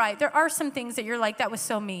 V, you're right. There are some things that you're like, that was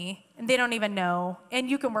so me. And they don't even know. And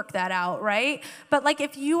you can work that out, right? But like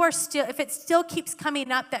if it still keeps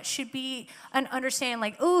coming up, that should be an understanding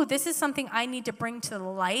like, oh, this is something I need to bring to the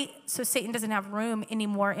light so Satan doesn't have room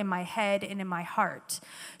anymore in my head and in my heart.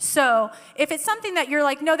 So if it's something that you're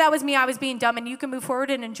like, no, that was me, I was being dumb, and you can move forward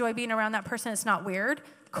and enjoy being around that person, it's not weird,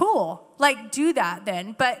 cool. Like, do that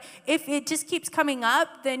then. But if it just keeps coming up,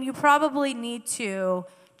 then you probably need to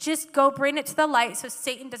just go bring it to the light so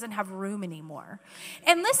Satan doesn't have room anymore.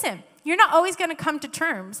 And listen, you're not always going to come to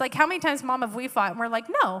terms. Like, how many times, Mom, have we fought? And we're like,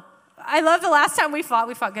 no. I love the last time we fought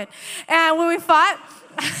good. And when we fought,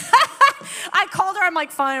 I called her. I'm like,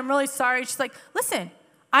 fine, I'm really sorry. She's like, listen,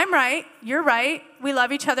 I'm right. You're right. We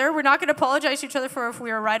love each other. We're not going to apologize to each other for if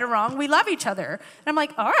we were right or wrong. We love each other. And I'm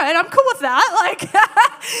like, all right, I'm cool with that. Like,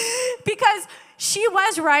 because she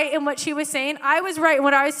was right in what she was saying. I was right in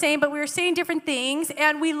what I was saying, but we were saying different things.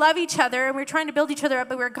 And we love each other, and we were trying to build each other up,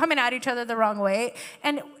 but we were coming at each other the wrong way.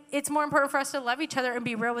 And it's more important for us to love each other and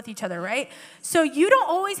be real with each other, right? So you don't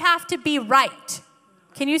always have to be right.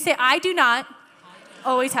 Can you say, I do not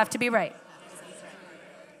always have to be right?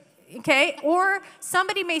 Okay? Or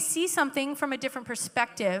somebody may see something from a different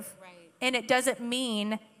perspective, and it doesn't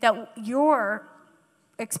mean that your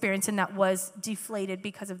experience in that was deflated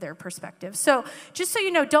because of their perspective. So just so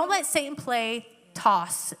you know, don't let Satan play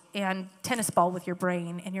toss and tennis ball with your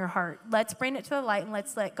brain and your heart. Let's bring it to the light, and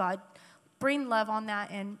let's let God bring love on that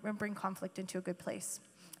and bring conflict into a good place.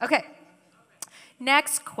 Okay.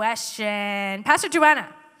 Next question. Pastor Joanna,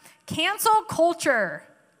 cancel culture,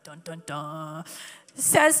 dun, dun, dun,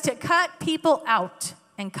 says to cut people out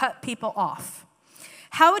and cut people off.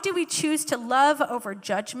 How do we choose to love over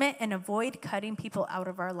judgment and avoid cutting people out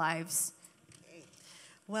of our lives?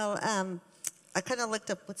 Well, I kind of looked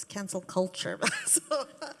up what's cancel culture. So,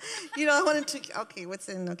 I wanted to, okay.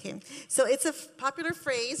 So it's a popular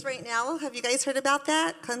phrase right now. Have you guys heard about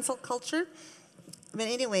that? Cancel culture? But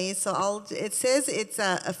anyway, it says it's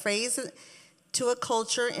a phrase to a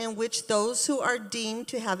culture in which those who are deemed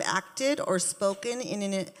to have acted or spoken in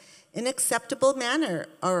an unacceptable manner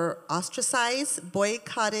are ostracized,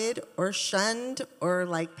 boycotted, or shunned, or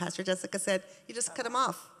like Pastor Jessica said, you just cut them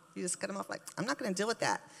off. You just cut them off like, I'm not going to deal with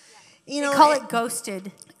that. They call it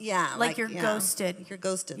ghosted. Yeah. Like you're ghosted. You're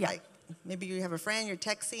ghosted. Yeah. Like maybe you have a friend, you're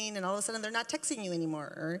texting, and all of a sudden they're not texting you anymore,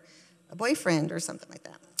 or a boyfriend or something like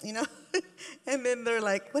that, And then they're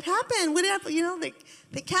like, what happened? What happened?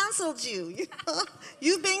 They canceled you.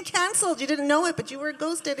 You've been canceled. You didn't know it, but you were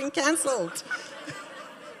ghosted and canceled.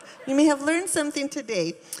 You may have learned something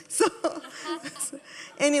today. So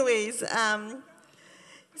anyways,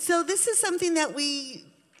 so this is something that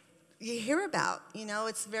you hear about,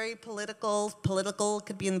 it's very political. It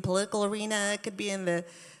could be in the political arena. It could be in the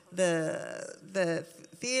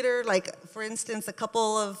theater. Like, for instance, a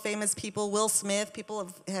couple of famous people, Will Smith,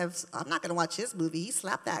 people have I'm not going to watch his movie. He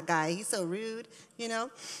slapped that guy. He's so rude, You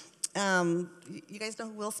guys know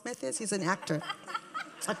who Will Smith is? He's an actor.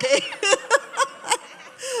 Okay.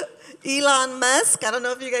 Elon Musk, I don't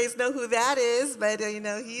know if you guys know who that is, but,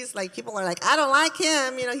 he's like, people are like, I don't like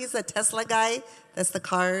him. He's a Tesla guy. That's the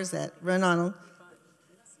cars that run on them.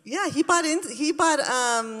 Yeah, he bought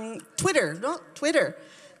Twitter.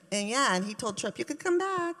 And he told Trump, you could come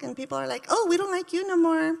back. And people are like, oh, we don't like you no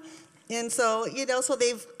more. And so, so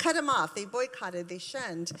they've cut him off. They boycotted, they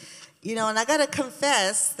shunned. And I got to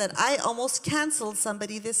confess that I almost canceled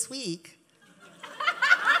somebody this week.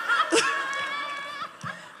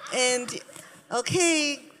 And,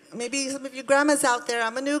 okay, maybe some of you grandmas out there,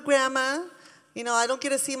 I'm a new grandma. I don't get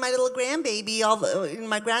to see my little grandbaby.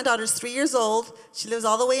 My granddaughter's 3 years old. She lives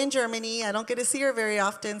all the way in Germany. I don't get to see her very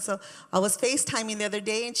often. So I was FaceTiming the other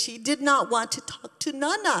day, and she did not want to talk to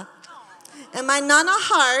Nana. And my Nana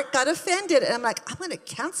heart got offended. And I'm like, I'm going to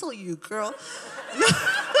cancel you, girl.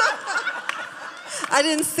 I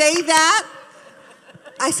didn't say that.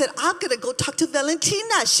 I said, I'm going to go talk to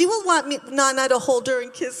Valentina. She will want Nana to hold her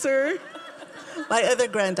and kiss her. My other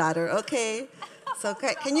granddaughter, okay? So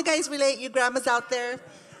can you guys relate, you grandmas out there?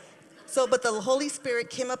 So, but the Holy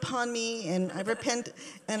Spirit came upon me, and I repent,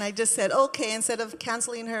 and I just said, okay, instead of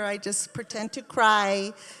canceling her, I just pretend to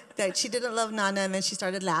cry that she didn't love Nana, and then she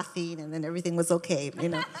started laughing, and then everything was okay,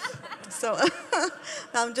 So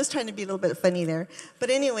I'm just trying to be a little bit funny there.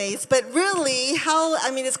 But anyways, but really,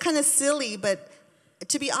 it's kind of silly, but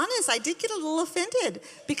to be honest, I did get a little offended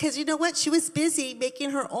because you know what? She was busy making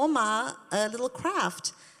her Oma a little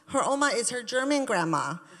craft. Her Oma is her German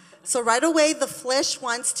grandma. So right away, the flesh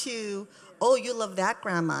wants to, oh, you love that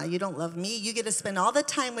grandma. You don't love me. You get to spend all the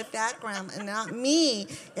time with that grandma and not me.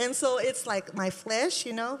 And so it's like my flesh,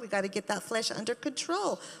 we got to get that flesh under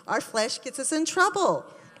control. Our flesh gets us in trouble.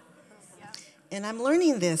 And I'm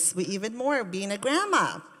learning this even more, being a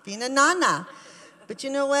grandma, being a nana. But you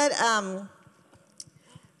know what?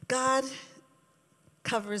 God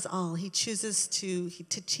covers all. He chooses to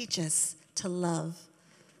teach us to love,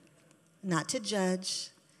 not to judge.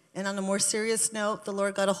 And on a more serious note, the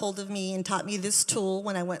Lord got a hold of me and taught me this tool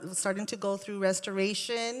when I was starting to go through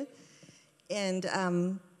restoration.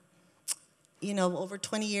 And over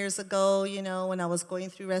 20 years ago, when I was going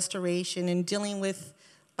through restoration and dealing with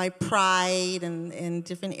my pride and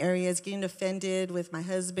different areas, getting offended with my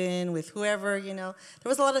husband, with whoever, there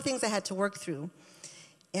was a lot of things I had to work through.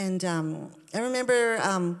 And I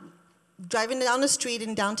remember driving down the street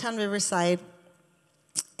in downtown Riverside,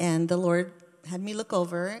 and the Lord had me look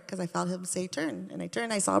over because I felt him say, turn. And I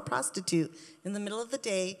turned, I saw a prostitute in the middle of the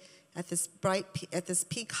day at this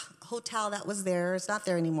Peak hotel that was there. It's not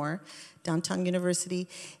there anymore, downtown University,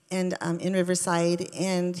 and in Riverside.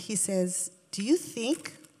 And he says, do you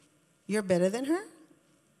think you're better than her?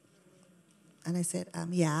 And I said,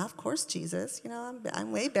 yeah, of course, Jesus.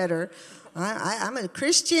 I'm way better. I'm a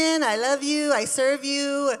Christian. I love you. I serve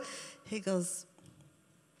you. He goes,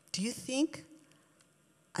 do you think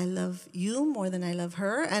I love you more than I love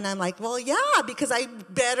her? And I'm like, well, yeah, because I'm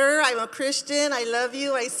better. I'm a Christian. I love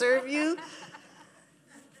you. I serve you.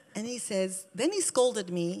 And he says, then he scolded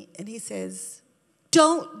me, and he says,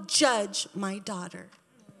 don't judge my daughter.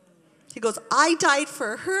 He goes, I died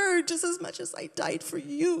for her just as much as I died for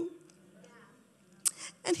you.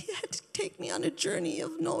 And he had to take me on a journey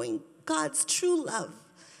of knowing God's true love,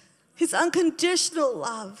 his unconditional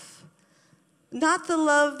love. Not the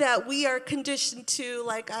love that we are conditioned to,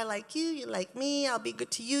 like, I like you, you like me, I'll be good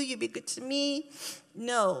to you, you be good to me.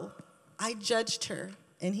 No, I judged her,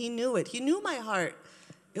 and he knew it. He knew my heart.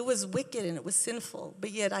 It was wicked and it was sinful,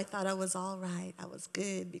 but yet I thought I was all right. I was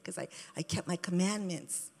good because I kept my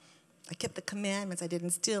commandments. I kept the commandments. I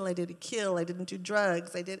didn't steal, I didn't kill, I didn't do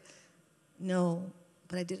drugs, No,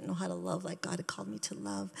 but I didn't know how to love like God had called me to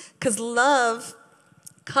love. Because love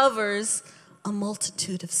covers a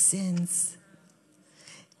multitude of sins.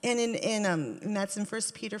 And that's in 1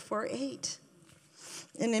 Peter 4:8.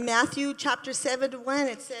 And in Matthew chapter 7:1,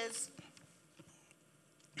 it says,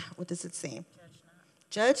 what does it say?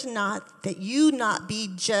 Judge not, that you not be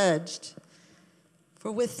judged.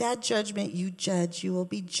 For with that judgment you judge, you will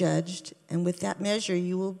be judged, and with that measure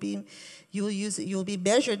you will be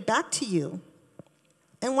measured back to you.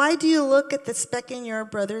 And why do you look at the speck in your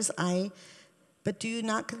brother's eye, but do you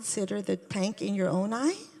not consider the plank in your own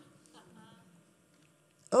eye?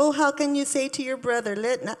 Oh, how can you say to your brother,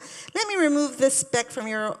 let me remove this speck from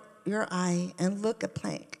your eye, and look, a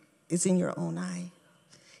plank is in your own eye.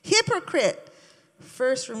 Hypocrite!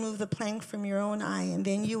 First remove the plank from your own eye, and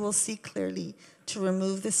then you will see clearly to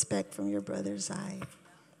remove the speck from your brother's eye.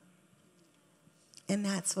 And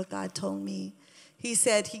that's what God told me. He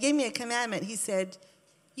said, he gave me a commandment. He said,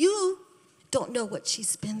 you don't know what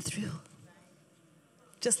she's been through.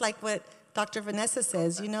 Just like what Dr. Vanessa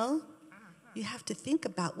says, you have to think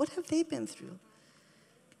about, what have they been through?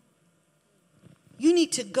 You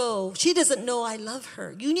need to go. She doesn't know I love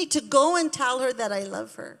her. You need to go and tell her that I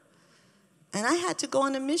love her. And I had to go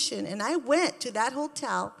on a mission, and I went to that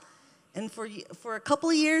hotel, and for a couple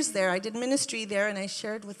of years there, I did ministry there, and I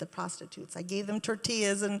shared with the prostitutes. I gave them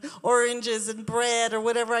tortillas and oranges and bread or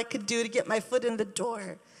whatever I could do to get my foot in the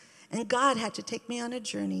door. And God had to take me on a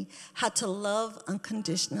journey, how to love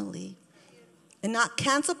unconditionally and not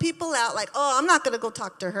cancel people out like, oh, I'm not going to go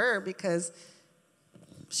talk to her because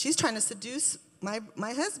she's trying to seduce my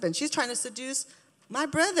husband. She's trying to seduce my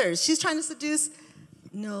brothers. She's trying to seduce.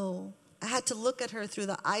 No. I had to look at her through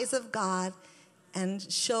the eyes of God and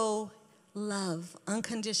show love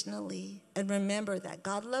unconditionally and remember that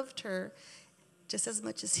God loved her just as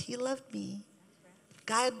much as he loved me.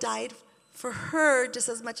 God died for her just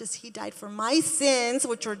as much as he died for my sins,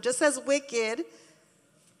 which were just as wicked,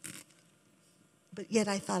 but yet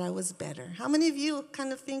I thought I was better. How many of you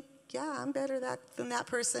kind of think, yeah, I'm better than that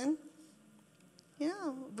person?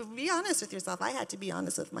 Yeah, but be honest with yourself. I had to be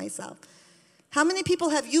honest with myself. How many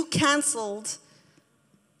people have you canceled,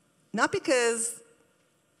 not because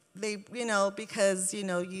just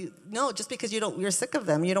because you're sick of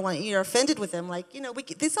them, you're offended with them. Like,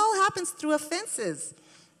 this all happens through offenses.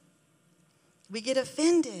 We get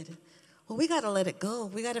offended. Well, we got to let it go.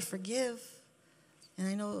 We got to forgive. And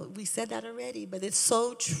I know we said that already, but it's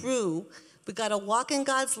so true. We got to walk in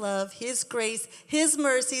God's love, his grace, his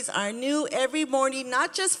mercies are new every morning,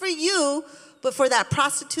 not just for you, but for that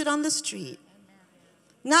prostitute on the street.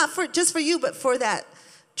 Not just for you, but for that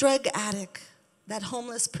drug addict, that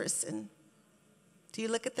homeless person. Do you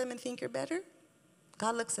look at them and think you're better?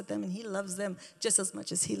 God looks at them and he loves them just as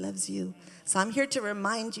much as he loves you. So I'm here to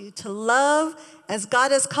remind you to love as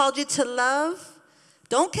God has called you to love.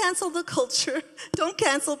 Don't cancel the culture. Don't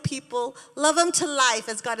cancel people. Love them to life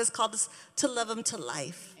as God has called us to love them to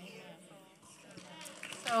life.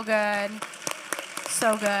 So good.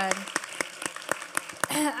 So good.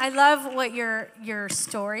 I love what your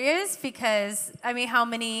story is because, how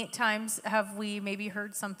many times have we maybe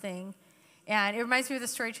heard something And it reminds me of the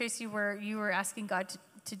story, Tracy, where you were asking God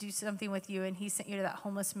to do something with you, and he sent you to that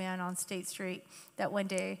homeless man on State Street that one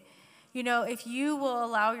day. You know, if you will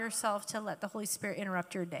allow yourself to let the Holy Spirit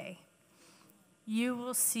interrupt your day, you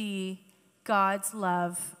will see God's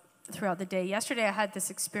love throughout the day. Yesterday, I had this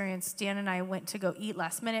experience. Dan and I went to go eat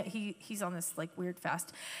last minute. He's on this, like, weird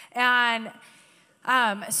fast. And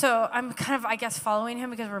so I'm kind of, I guess, following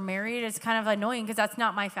him because we're married. It's kind of annoying because that's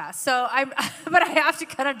not my fast. So but I have to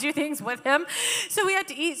kind of do things with him. So we had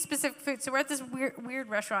to eat specific food. So we're at this weird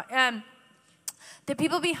restaurant. And the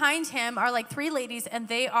people behind him are like 3 ladies, and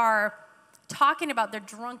they are talking about their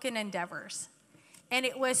drunken endeavors. And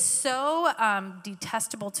it was so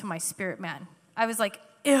detestable to my spirit man. I was like,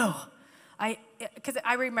 ew. Because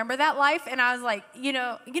I remember that life, and I was like, you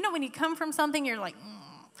know when you come from something, you're like,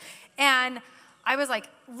 And I was like,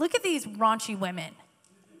 look at these raunchy women.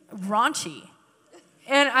 Raunchy.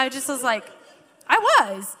 And I just was like, I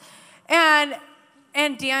was.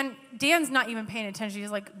 And Dan's not even paying attention. He's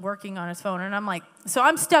like working on his phone. And I'm like, so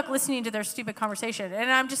I'm stuck listening to their stupid conversation.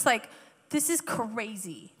 And I'm just like, this is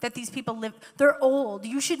crazy that these people live. They're old.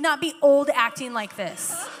 You should not be old acting like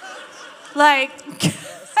this. Like, because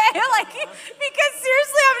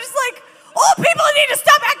seriously, I'm just like, old people need to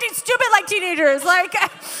stop acting stupid like teenagers. Like, I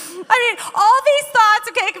mean, all these thoughts,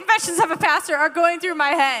 okay, confessions of a pastor, are going through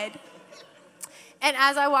my head. And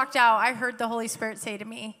as I walked out, I heard the Holy Spirit say to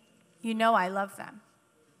me, you know I love them.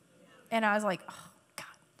 And I was like, oh, God,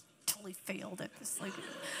 totally failed at this. Like,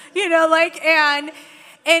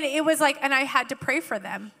 and it was like, and I had to pray for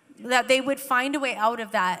them, that they would find a way out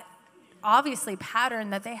of that, obviously,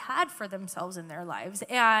 pattern that they had for themselves in their lives.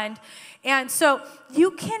 And so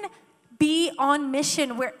you can be on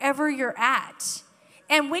mission wherever you're at.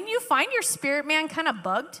 And when you find your spirit man kind of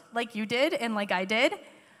bugged, like you did and like I did,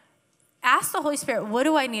 ask the Holy Spirit, what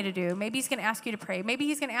do I need to do? Maybe he's going to ask you to pray. Maybe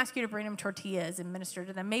he's going to ask you to bring them tortillas and minister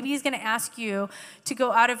to them. Maybe he's going to ask you to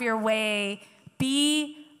go out of your way,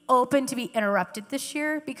 be open to be interrupted this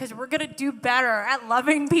year, because we're going to do better at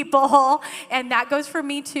loving people, and that goes for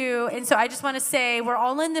me too. And so I just want to say we're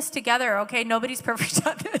all in this together, okay? Nobody's perfect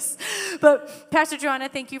at this. But Pastor Joanna,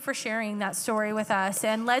 thank you for sharing that story with us,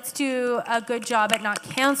 and let's do a good job at not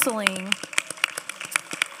canceling,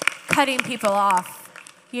 cutting people off.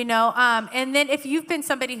 And then if you've been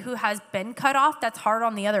somebody who has been cut off, that's hard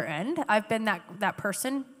on the other end. I've been that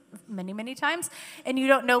person many, many times, and you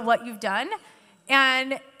don't know what you've done.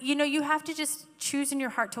 And, you have to just choose in your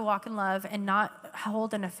heart to walk in love and not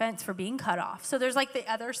hold an offense for being cut off. So there's like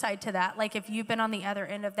the other side to that. Like if you've been on the other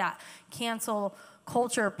end of that cancel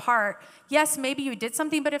culture part, yes, maybe you did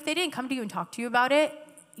something, but if they didn't come to you and talk to you about it,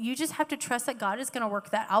 you just have to trust that God is going to work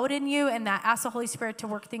that out in you, and that ask the Holy Spirit to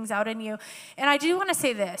work things out in you. And I do want to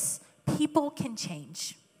say this, people can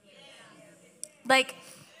change. Like,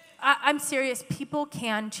 I'm serious, people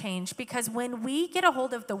can change, because when we get a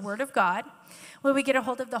hold of the Word of God, when we get a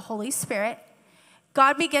hold of the Holy Spirit,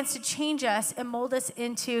 God begins to change us and mold us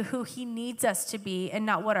into who he needs us to be, and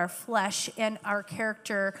not what our flesh and our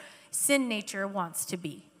character, sin nature wants to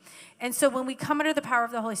be. And so when we come under the power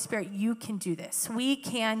of the Holy Spirit, you can do this. We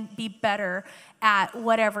can be better at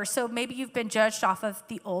whatever. So maybe you've been judged off of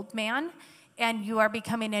the old man, and you are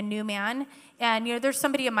becoming a new man. And, there's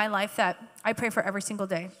somebody in my life that I pray for every single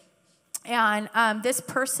day. And this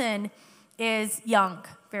person is young,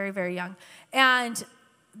 very, very young. And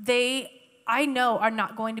I know, are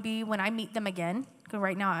not going to be, when I meet them again, because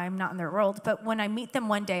right now I'm not in their world, but when I meet them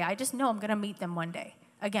one day, I just know I'm going to meet them one day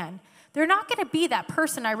again. They're not going to be that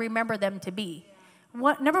person I remember them to be.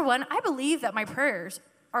 Number one, I believe that my prayers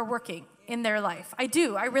are working in their life. I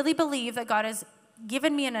do. I really believe that God has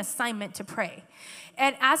given me an assignment to pray.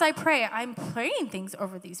 And as I pray, I'm praying things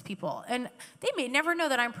over these people. And they may never know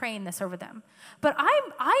that I'm praying this over them. But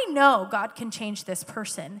I know God can change this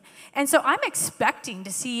person. And so I'm expecting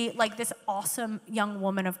to see like this awesome young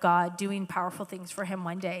woman of God doing powerful things for him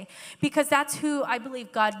one day. Because that's who I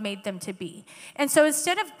believe God made them to be. And so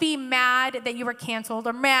instead of being mad that you were canceled,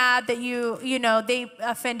 or mad that they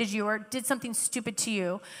offended you or did something stupid to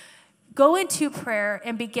you, go into prayer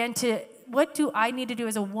and begin to, what do I need to do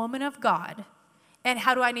as a woman of God? And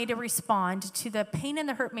how do I need to respond to the pain and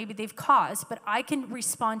the hurt maybe they've caused? But I can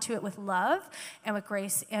respond to it with love and with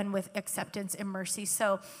grace and with acceptance and mercy.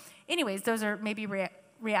 So anyways, those are maybe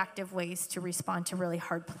reactive ways to respond to really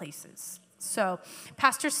hard places. So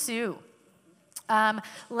Pastor Sue,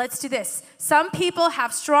 let's do this. Some people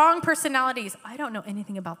have strong personalities. I don't know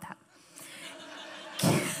anything about that.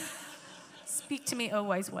 Speak to me, oh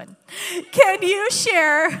wise one. Can you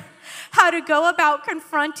share how to go about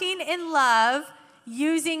confronting in love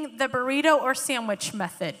using the burrito or sandwich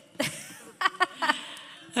method?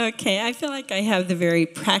 Okay, I feel like I have the very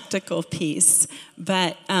practical piece,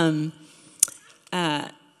 but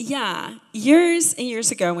yeah, years and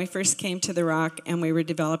years ago, when we first came to the Rock and we were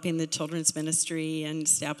developing the children's ministry and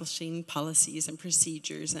establishing policies and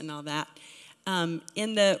procedures and all that,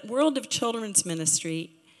 in the world of children's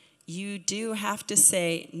ministry, you do have to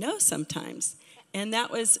say no sometimes. And that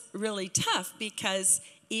was really tough because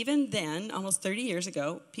even then, almost 30 years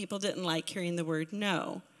ago, people didn't like hearing the word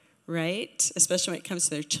no, right? Especially when it comes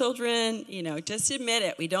to their children. You know, just admit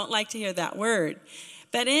it. We don't like to hear that word.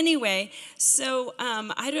 But anyway, so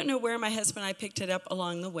I don't know where my husband and I picked it up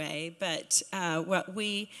along the way, but what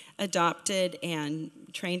we adopted and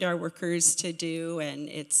trained our workers to do, and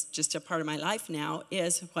it's just a part of my life now,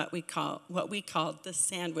 is what we call the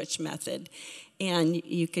sandwich method. And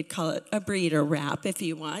you could call it a burrito wrap if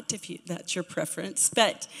you want, that's your preference.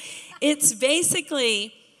 But it's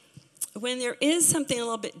basically when there is something a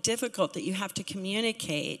little bit difficult that you have to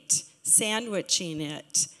communicate, sandwiching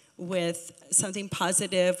it with something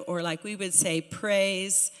positive, or like we would say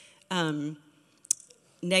praise,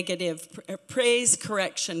 praise,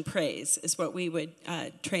 correction, praise is what we would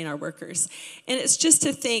train our workers. And it's just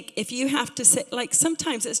to think, if you have to say, like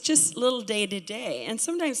sometimes it's just little day to day. And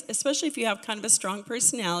sometimes, especially if you have kind of a strong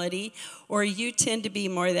personality, or you tend to be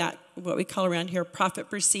more that, what we call around here, prophet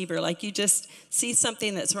perceiver, like you just see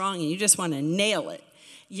something that's wrong and you just want to nail it,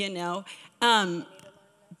 you know.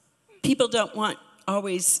 People don't want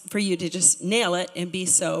always for you to just nail it and be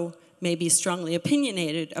so maybe strongly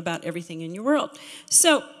opinionated about everything in your world.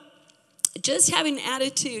 So just having an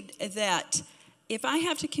attitude that if I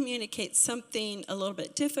have to communicate something a little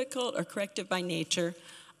bit difficult or corrective by nature,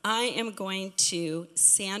 I am going to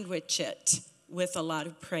sandwich it with a lot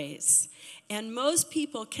of praise. And most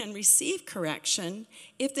people can receive correction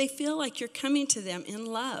if they feel like you're coming to them in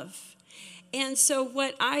love. And so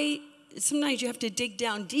sometimes you have to dig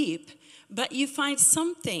down deep, but you find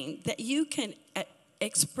something that you can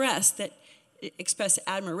express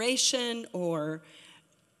admiration, or,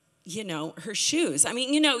 you know, her shoes. I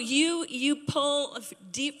mean, you know, you pull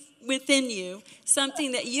deep within you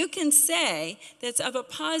something that you can say that's of a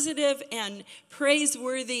positive and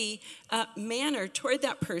praiseworthy manner toward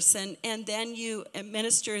that person, and then you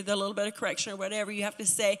administer the little bit of correction or whatever you have to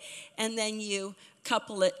say, and then you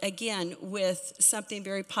couple it again with something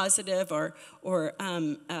very positive or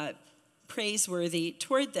praiseworthy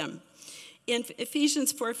toward them. In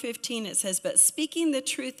Ephesians 4:15 it says, "But speaking the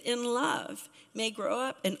truth in love may grow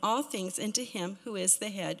up in all things into him who is the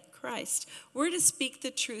head, Christ." We're to speak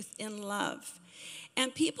the truth in love.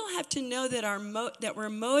 And people have to know that we're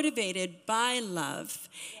motivated by love.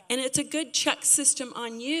 And it's a good check system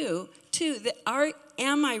on you, too,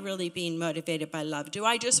 am I really being motivated by love? Do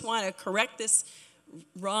I just want to correct this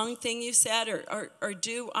wrong thing you said, or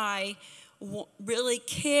do I really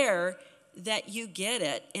care that you get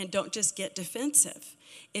it and don't just get defensive?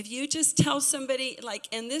 If you just tell somebody,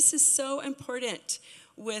 and this is so important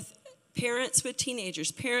with parents with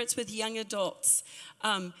teenagers, parents with young adults,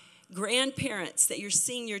 grandparents that you're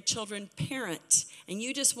seeing your children parent, and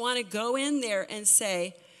you just want to go in there and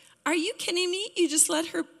say, "Are you kidding me? You just let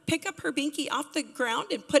her pick up her binky off the ground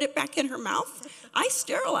and put it back in her mouth? I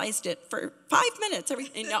sterilized it for 5 minutes."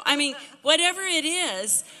 Whatever it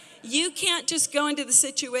is, you can't just go into the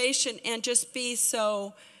situation and just be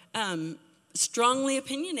so strongly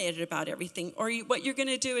opinionated about everything. Or what you're going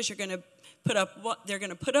to do is they're going to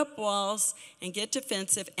put up walls and get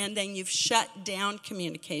defensive, and then you've shut down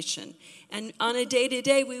communication. And on a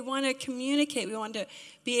day-to-day, we want to communicate. We want to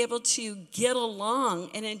be able to get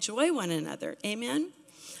along and enjoy one another. Amen?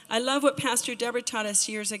 I love what Pastor Deborah taught us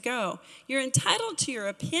years ago. You're entitled to your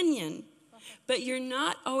opinion, but you're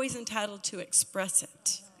not always entitled to express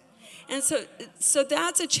it. And so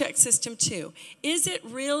that's a check system too. Is it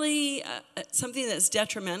really something that's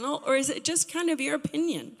detrimental, or is it just kind of your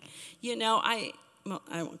opinion? You know, I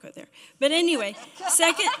won't go there. But anyway,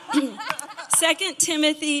 2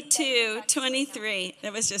 Timothy 2:23.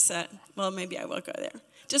 That was just maybe I will go there.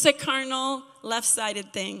 Just a carnal,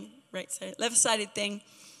 left-sided thing, left-sided thing.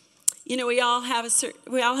 You know, we all have a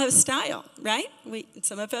style, right?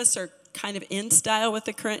 Some of us are kind of in style with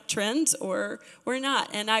the current trends, or we're not.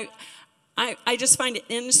 And I just find it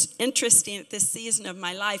interesting at this season of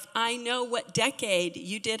my life. I know what decade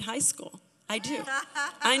you did high school. I do.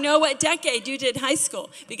 I know what decade you did high school,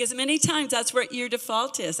 because many times that's what your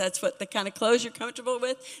default is. That's what the kind of clothes you're comfortable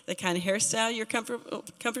with, the kind of hairstyle you're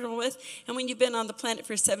comfortable with. And when you've been on the planet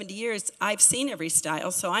for 70 years, I've seen every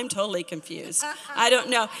style, so I'm totally confused. I don't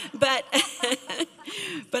know. But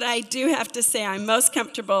but I do have to say I'm most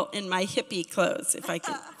comfortable in my hippie clothes, if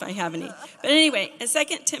I have any. But anyway, in 2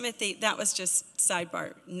 Timothy, that was just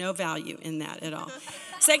sidebar, no value in that at all.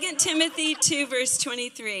 2 Timothy 2, verse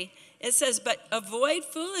 23. It says, but avoid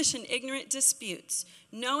foolish and ignorant disputes,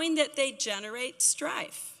 knowing that they generate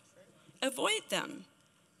strife. Avoid them.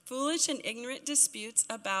 Foolish and ignorant disputes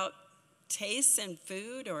about tastes and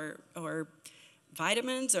food or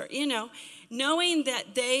vitamins or, knowing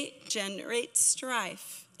that they generate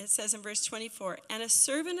strife. It says in verse 24, and a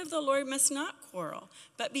servant of the Lord must not quarrel,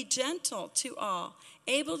 but be gentle to all,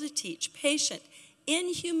 able to teach, patient,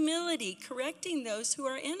 in humility, correcting those who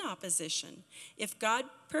are in opposition, if God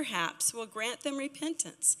perhaps will grant them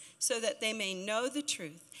repentance, so that they may know the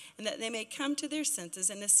truth, and that they may come to their senses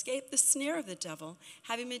and escape the snare of the devil,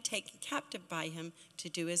 having been taken captive by him to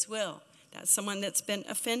do his will. That's someone that's been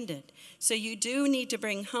offended. So you do need to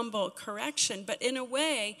bring humble correction, but in a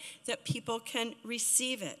way that people can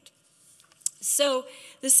receive it. So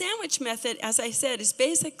the sandwich method, as I said, is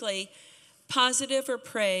basically positive or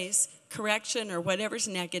praise, correction or whatever's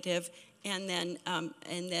negative, and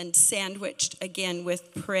then sandwiched again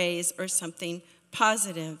with praise or something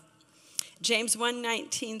positive. James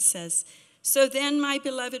 1:19 says, so then, my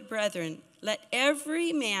beloved brethren, let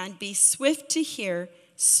every man be swift to hear,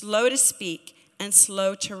 slow to speak, and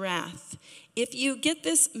slow to wrath. If you get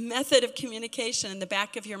this method of communication in the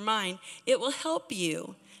back of your mind, it will help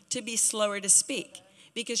you to be slower to speak,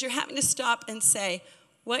 because you're having to stop and say,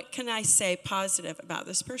 what can I say positive about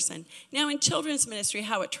this person? Now, in children's ministry,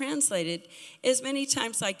 how it translated is many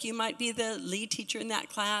times like you might be the lead teacher in that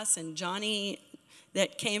class, and Johnny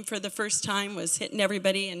that came for the first time was hitting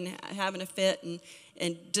everybody and having a fit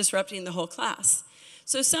and disrupting the whole class.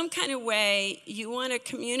 So some kind of way you want to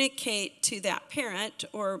communicate to that parent,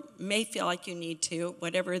 or may feel like you need to,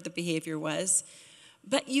 whatever the behavior was,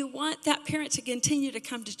 but you want that parent to continue to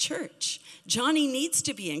come to church. Johnny needs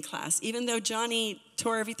to be in class, even though Johnny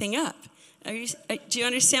tore everything up. Do you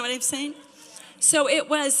understand what I'm saying? So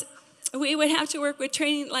we would have to work with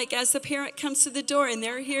training, like as the parent comes to the door and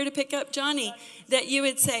they're here to pick up Johnny, that you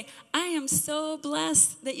would say, I am so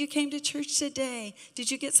blessed that you came to church today. Did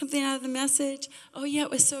you get something out of the message? Oh, yeah, it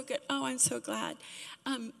was so good. Oh, I'm so glad.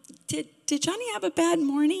 Did Johnny have a bad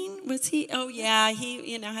morning? Was he? Oh, yeah,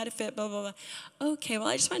 he, had a fit, blah, blah, blah. Okay, well,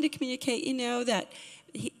 I just wanted to communicate, that,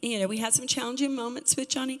 we had some challenging moments with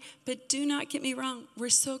Johnny, but do not get me wrong. We're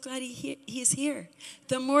so glad he's here.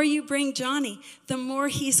 The more you bring Johnny, the more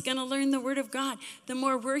he's going to learn the Word of God. The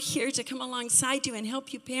more we're here to come alongside you and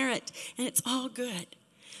help you parent, and it's all good.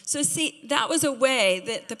 So see, that was a way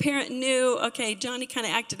that the parent knew, okay, Johnny kind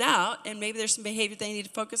of acted out, and maybe there's some behavior they need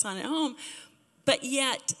to focus on at home, but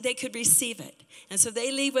yet they could receive it. And so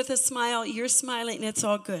they leave with a smile, you're smiling, and it's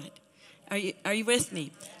all good. Are you with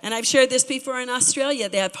me? And I've shared this before in Australia.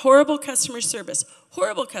 They have horrible customer service,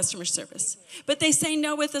 but they say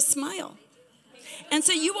no with a smile. And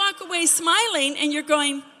so you walk away smiling, and you're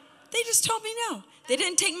going, they just told me no. They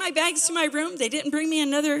didn't take my bags to my room. They didn't bring me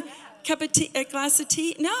another cup of tea, a glass of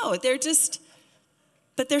tea. No,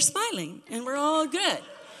 but they're smiling, and we're all good.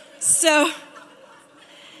 So,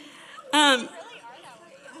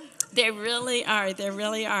 they really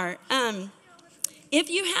are. If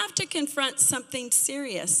you have to confront something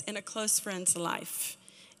serious in a close friend's life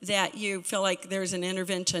that you feel like there's an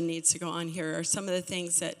intervention needs to go on here, or some of the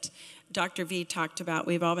things that Dr. V talked about,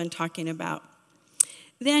 we've all been talking about,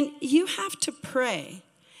 then you have to pray.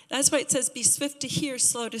 That's why it says, be swift to hear,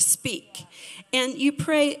 slow to speak. And you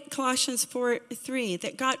pray, Colossians 4:3,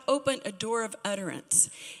 that God open a door of utterance.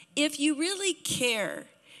 If you really care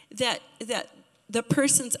that the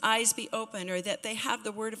person's eyes be open, or that they have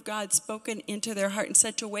the Word of God spoken into their heart in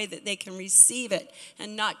such a way that they can receive it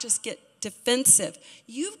and not just get defensive,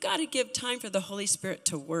 you've got to give time for the Holy Spirit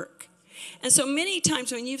to work. And so many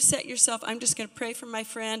times when you've set yourself, I'm just going to pray for my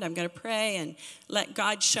friend, I'm going to pray and let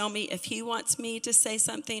God show me if he wants me to say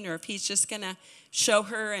something, or if he's just going to show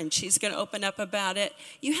her and she's going to open up about it,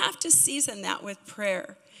 you have to season that with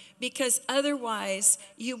prayer, because otherwise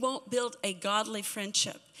you won't build a godly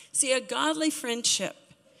friendship. See, a godly friendship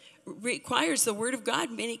requires the Word of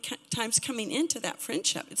God many times coming into that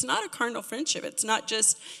friendship. It's not a carnal friendship. It's not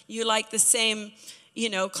just you like the same,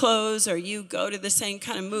 clothes, or you go to the same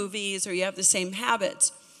kind of movies, or you have the same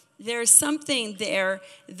habits. There's something there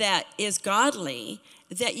that is godly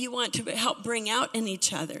that you want to help bring out in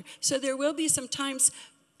each other. So there will be some times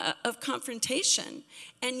of confrontation.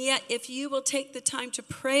 And yet, if you will take the time to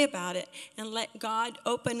pray about it and let God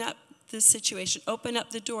open up the situation, open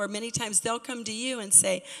up the door, many times they'll come to you and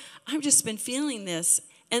say, I've just been feeling this.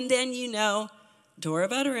 And then door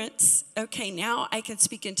of utterance. Okay, now I can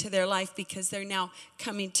speak into their life because they're now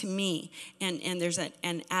coming to me. And there's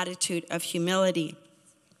an attitude of humility.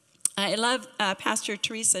 I love Pastor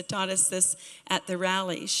Teresa taught us this at the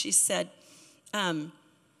rally. She said,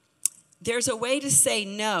 there's a way to say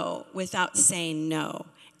no without saying no.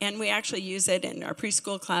 And we actually use it in our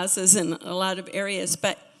preschool classes in a lot of areas.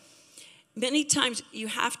 But many times you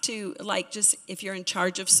have to, just if you're in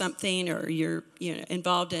charge of something or you're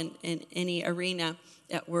involved in any arena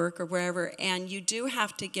at work or wherever, and you do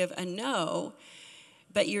have to give a no,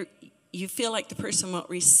 but you feel like the person won't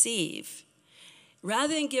receive.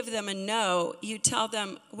 Rather than give them a no, you tell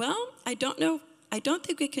them, well, I don't know, I don't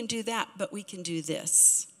think we can do that, but we can do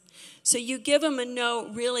this. So you give them a no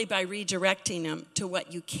really by redirecting them to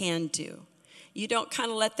what you can do. You don't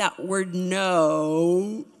kind of let that word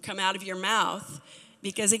no come out of your mouth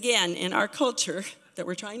because, again, in our culture that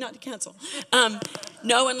we're trying not to cancel,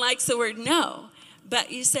 no one likes the word no.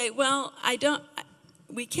 But you say, well,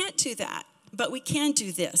 we can't do that, but we can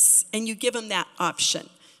do this. And you give them that option.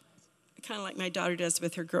 Kind of like my daughter does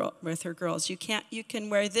with her girls. You can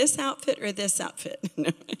wear this outfit or this outfit.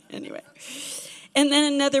 Anyway. And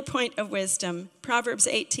then another point of wisdom, Proverbs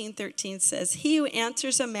 18:13 says, he who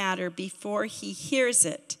answers a matter before he hears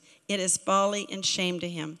it, it is folly and shame to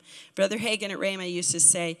him. Brother Hagin at Rhema used to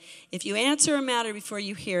say, if you answer a matter before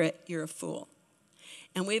you hear it, you're a fool.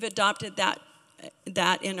 And we've adopted that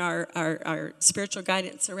in our spiritual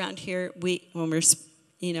guidance around here. When we're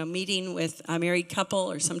meeting with a married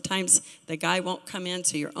couple, or sometimes the guy won't come in,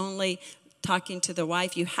 so you're only talking to the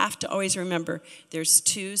wife, you have to always remember there's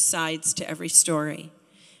two sides to every story.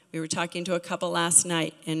 We were talking to a couple last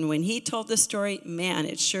night, and when he told the story, man,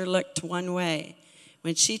 it sure looked one way.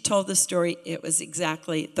 When she told the story, it was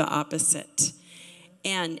exactly the opposite.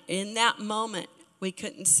 And in that moment, we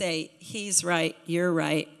couldn't say, he's right, you're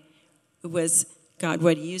right. It was, God,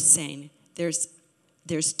 what are you saying?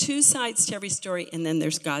 There's two sides to every story, and then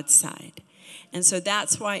there's God's side. And so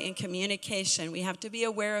that's why in communication, we have to be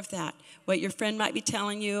aware of that. What your friend might be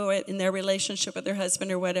telling you in their relationship with their husband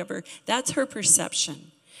or whatever, that's her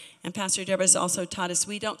perception. And Pastor Deborah's also taught us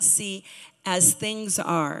we don't see as things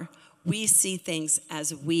are. We see things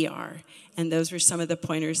as we are. And those were some of the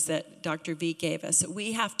pointers that Dr. V gave us.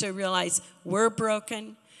 We have to realize we're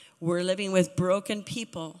broken. We're living with broken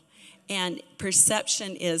people. And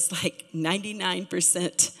perception is like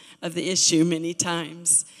 99% of the issue many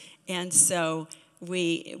times. And so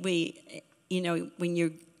when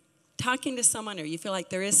you're talking to someone or you feel like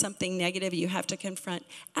there is something negative you have to confront,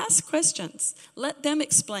 ask questions. Let them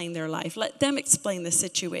explain their life. Let them explain the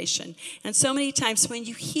situation. And so many times when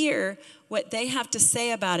you hear what they have to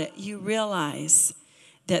say about it, you realize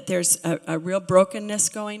that there's a real brokenness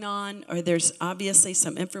going on, or there's obviously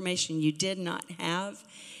some information you did not have.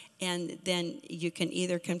 And then you can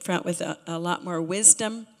either confront with a lot more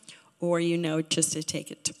wisdom, or just to take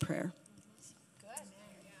it to prayer.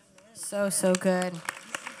 So good.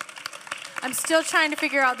 I'm still trying to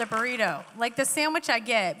figure out the burrito. Like the sandwich I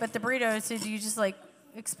get, but the burrito, so do you just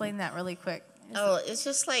explain that really quick? It's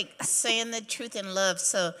just like saying the truth in love.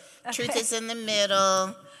 So truth is in the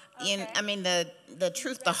middle. Okay. The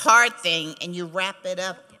truth, the hard thing, and you wrap it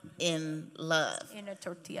up in love. In a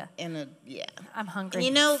tortilla. Yeah. I'm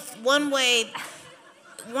hungry.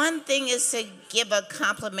 One thing is to give a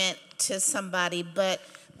compliment to somebody, but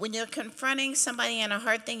when you're confronting somebody on a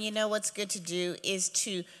hard thing, what's good to do is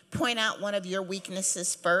to point out one of your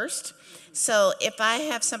weaknesses first. So if I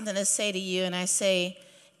have something to say to you and I say,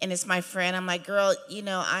 and it's my friend, I'm like, girl,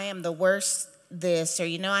 I am the worst this, or,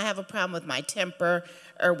 I have a problem with my temper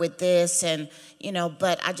or with this, and,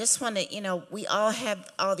 but I just want to, we all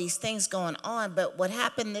have all these things going on, but what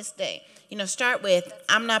happened this day? Start with,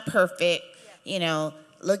 I'm not perfect,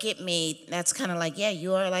 look at me. That's kind of like, yeah,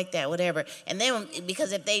 you are like that, whatever. And then,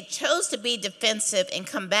 because if they chose to be defensive and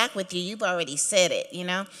come back with you, you've already said it,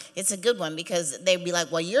 It's a good one, because they'd be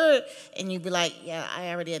like, well, and you'd be like, yeah,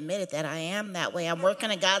 I already admitted that I am that way. I'm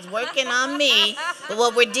working, and God's working on me. But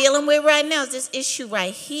what we're dealing with right now is this issue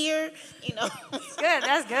right here, That's good.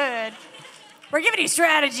 That's good. We're giving you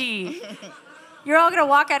strategy. You're all going to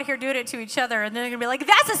walk out of here doing it to each other, and then they're going to be like,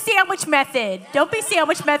 that's a sandwich method. Don't be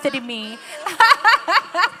sandwich methoding me.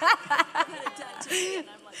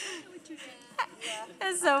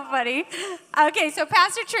 That's so funny. Okay, so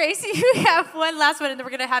Pastor Tracy, we have one last one, and then we're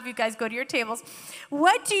going to have you guys go to your tables.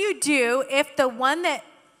 What do you do if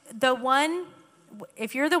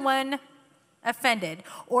if you're the one offended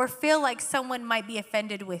or feel like someone might be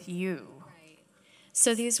offended with you.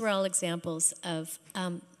 So these were all examples of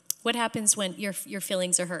what happens when your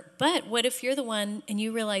feelings are hurt. But what if you're the one and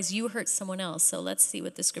you realize you hurt someone else? So let's see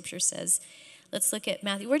what the scripture says. Let's look at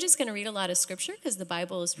Matthew. We're just going to read a lot of scripture because the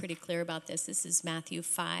Bible is pretty clear about this. This is Matthew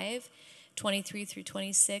 5:23 through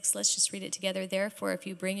 26. Let's just read it together. Therefore, if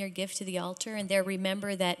you bring your gift to the altar and there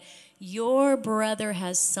remember that your brother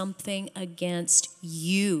has something against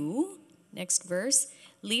you. Next verse.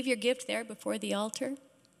 Leave your gift there before the altar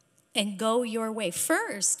and go your way.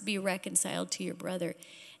 First, be reconciled to your brother,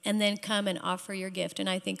 and then come and offer your gift. And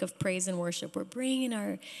I think of praise and worship. We're bringing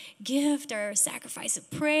our gift, our sacrifice of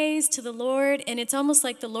praise to the Lord, and it's almost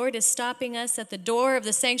like the Lord is stopping us at the door of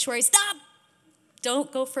the sanctuary. Stop!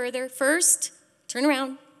 Don't go further. First, turn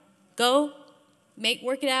around. Go.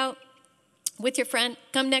 Work it out with your friend.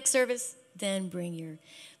 Come next service. Then bring your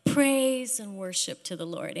praise and worship to the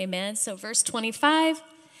Lord. Amen. So verse 25.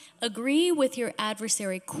 Agree with your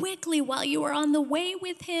adversary quickly while you are on the way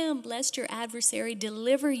with him, lest your adversary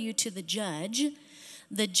deliver you to the judge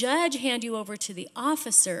hand you over to the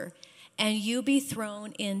officer, and you be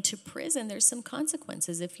thrown into prison. There's some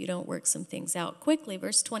consequences if you don't work some things out quickly.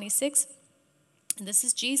 Verse 26, and this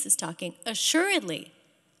is Jesus talking. Assuredly,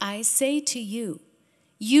 I say to you,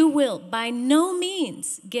 you will by no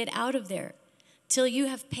means get out of there till you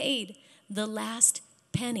have paid the last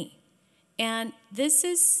penny. And this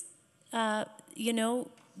is,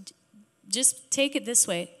 just take it this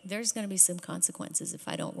way. There's going to be some consequences if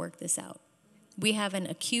I don't work this out. We have an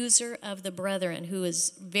accuser of the brethren who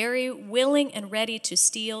is very willing and ready to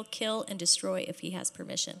steal, kill, and destroy if he has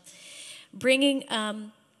permission. So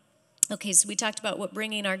we talked about what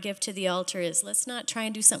bringing our gift to the altar is. Let's not try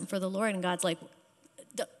and do something for the Lord. And God's like,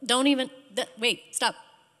 wait, stop.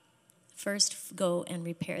 First, go and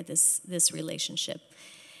repair this relationship.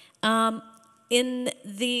 In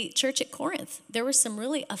the church at Corinth, there were some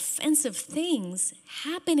really offensive things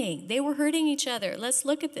happening. They were hurting each other. Let's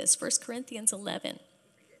look at this, 1 Corinthians 11.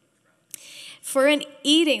 For in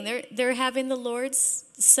eating, they're having the Lord's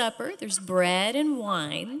Supper. There's bread and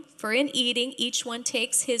wine. For in eating, each one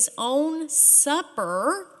takes his own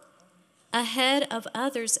supper ahead of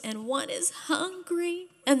others, and one is hungry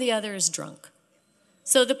and the other is drunk.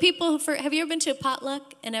 So the people, have you ever been to a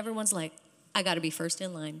potluck and everyone's like, I got to be first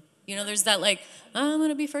in line. There's that like, oh, I'm going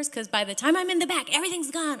to be first because by the time I'm in the back, everything's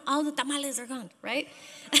gone. All the tamales are gone, right?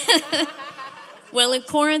 Well, in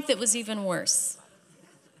Corinth, it was even worse.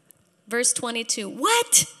 Verse 22,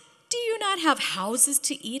 what? Do you not have houses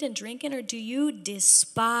to eat and drink in, or do you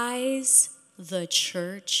despise the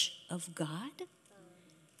church of God?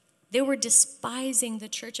 They were despising the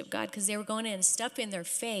church of God because they were going in and stuffing their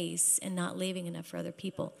face and not leaving enough for other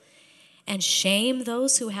people. And shame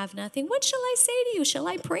those who have nothing. What shall I say to you? Shall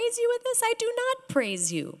I praise you with this? I do not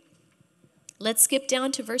praise you. Let's skip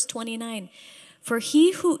down to verse 29. For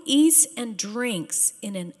he who eats and drinks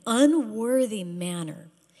in an unworthy manner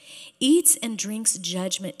eats and drinks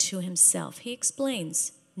judgment to himself. He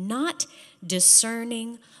explains, not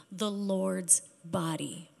discerning the Lord's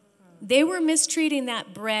body. They were mistreating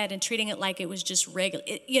that bread and treating it like it was just regular,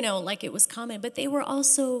 like it was common. But they were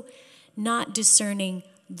also not discerning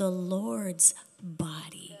the Lord's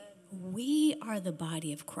body. We are the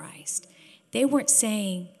body of Christ. They weren't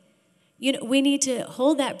saying, we need to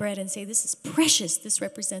hold that bread and say, this is precious. This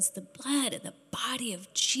represents the blood and the body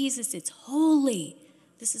of Jesus. It's holy.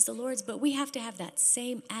 This is the Lord's. But we have to have that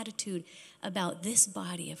same attitude about this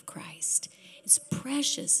body of Christ. It's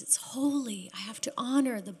precious. It's holy. I have to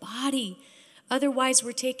honor the body. Otherwise,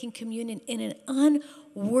 we're taking communion in an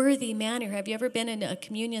unworthy manner. Have you ever been in a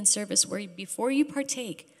communion service where before you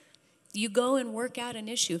partake, you go and work out an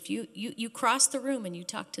issue? If you cross the room and you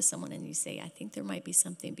talk to someone and you say, I think there might be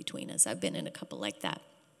something between us. I've been in a couple like that,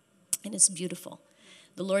 and it's beautiful.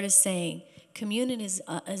 The Lord is saying communion is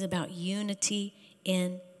about unity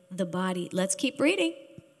in the body. Let's keep reading.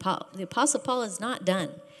 The Apostle Paul is not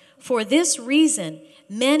done. For this reason,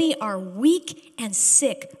 many are weak and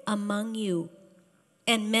sick among you,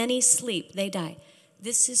 and many sleep, they die.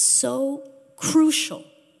 This is so crucial.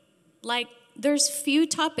 Like, there's few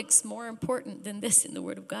topics more important than this in the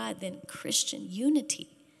Word of God than Christian unity.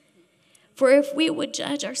 For if we would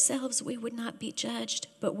judge ourselves, we would not be judged.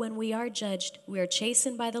 But when we are judged, we are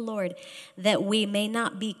chastened by the Lord, that we may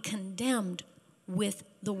not be condemned with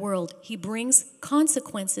the world. He brings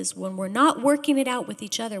consequences. When we're not working it out with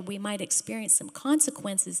each other, we might experience some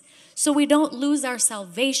consequences so we don't lose our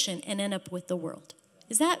salvation and end up with the world.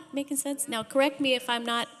 Is that making sense? Now, correct me if I'm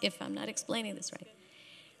not explaining this right.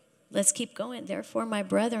 Let's keep going. Therefore, my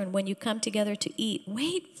brethren, when you come together to eat,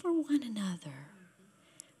 wait for one another.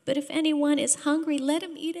 But if anyone is hungry, let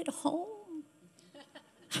him eat at home.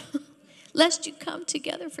 Lest you come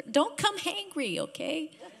together don't come hangry,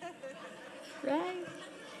 okay? Right?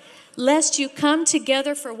 Lest you come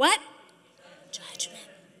together for what? Judgment.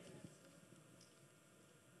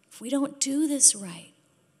 If we don't do this right,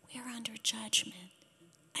 we're under judgment.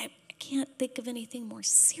 I can't think of anything more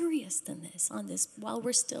serious than this while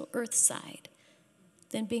we're still earthside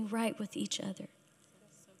than being right with each other.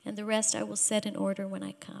 And the rest I will set in order when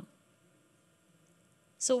I come.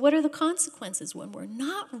 So what are the consequences when we're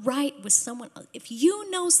not right with someone else? If you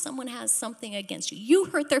know someone has something against you, you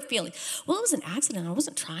hurt their feelings. Well, it was an accident. I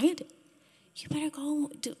wasn't trying to. You better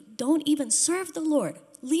go. Don't even serve the Lord.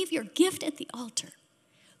 Leave your gift at the altar.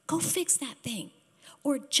 Go fix that thing,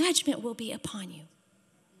 or judgment will be upon you.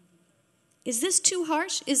 Is this too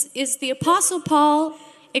harsh? Is the Apostle Paul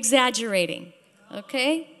exaggerating?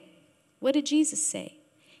 Okay? What did Jesus say?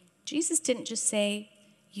 Jesus didn't just say,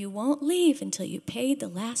 you won't leave until you paid the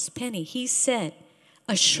last penny. He said,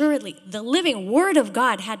 assuredly, the living word of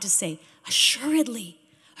God had to say, assuredly,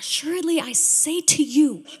 I say to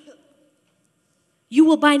you, you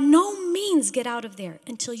will by no means get out of there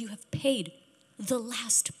until you have paid the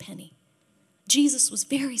last penny. Jesus was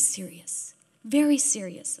very serious, very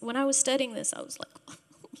serious. When I was studying this, I was like, oh,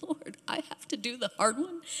 Lord, I have to do the hard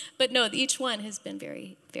one. But no, each one has been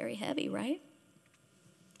very, very heavy, right?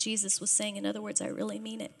 Jesus was saying, in other words, I really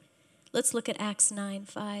mean it. Let's look at Acts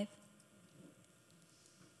 9:5.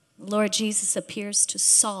 Lord Jesus appears to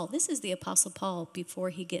Saul. This is the Apostle Paul before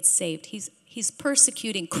he gets saved. He's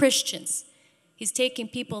persecuting Christians. He's taking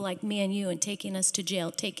people like me and you and taking us to jail,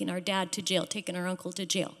 taking our dad to jail, taking our uncle to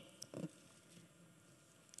jail.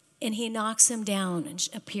 And he knocks him down and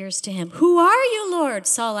appears to him. Who are you, Lord?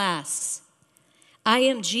 Saul asks. I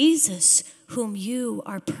am Jesus, whom you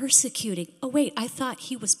are persecuting. Oh, wait, I thought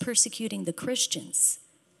he was persecuting the Christians.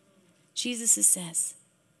 Jesus says,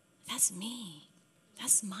 that's me.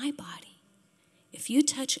 That's my body. If you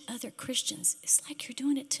touch other Christians, it's like you're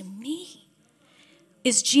doing it to me.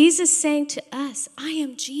 Is Jesus saying to us, I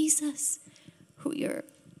am Jesus, who you're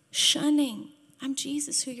shunning. I'm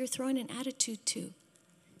Jesus, who you're throwing an attitude to.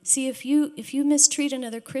 See, if you mistreat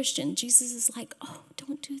another Christian, Jesus is like, oh,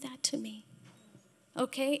 don't do that to me.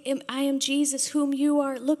 Okay? I am Jesus, whom you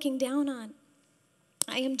are looking down on.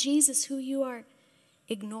 I am Jesus, who you are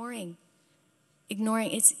ignoring.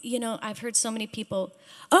 It's, I've heard so many people,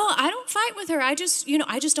 oh, I don't fight with her. I just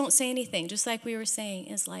don't say anything. Just like we were saying,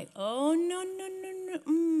 it's like, oh, no.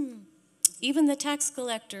 Even the tax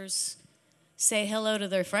collectors say hello to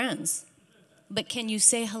their friends. But can you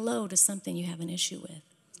say hello to something you have an issue with,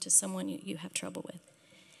 to someone you have trouble with?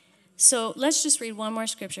 So let's just read one more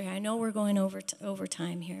scripture here. I know we're going over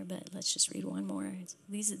time here, but let's just read one more.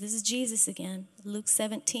 This is Jesus again, Luke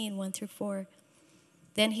 17, 1-4.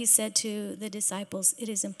 Then he said to the disciples, it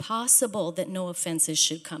is impossible that no offenses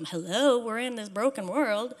should come. Hello, we're in this broken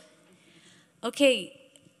world. Okay,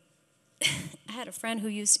 I had a friend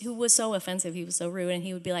who was so offensive, he was so rude, and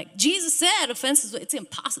he would be like, Jesus said it's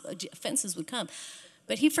impossible, offenses would come.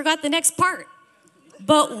 But he forgot the next part.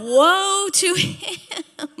 But woe to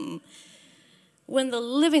him. When the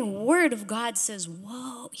living word of God says,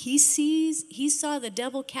 whoa, he saw the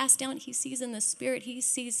devil cast down, he sees in the spirit, he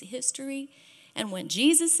sees history. And when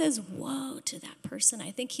Jesus says, woe to that person,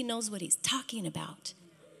 I think he knows what he's talking about.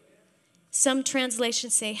 Some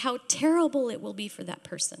translations say, how terrible it will be for that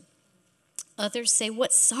person. Others say,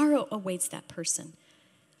 what sorrow awaits that person.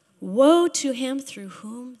 Woe to him through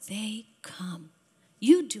whom they come.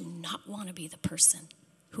 You do not want to be the person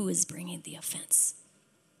who is bringing the offense.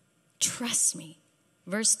 Trust me.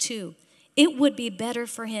 Verse 2, it would be better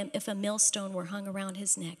for him if a millstone were hung around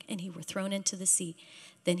his neck and he were thrown into the sea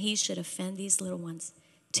than he should offend these little ones.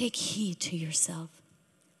 Take heed to yourself.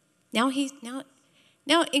 Now,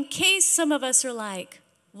 in case some of us are like,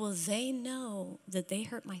 well, they know that they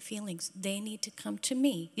hurt my feelings. They need to come to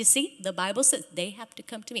me. You see, the Bible says they have to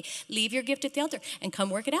come to me. Leave your gift at the altar and come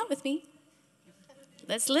work it out with me.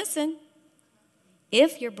 Let's listen.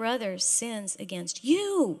 If your brother sins against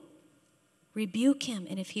you, rebuke him,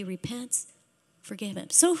 and if he repents, forgive him.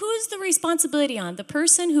 So who's the responsibility on? The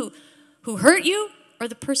person who hurt you or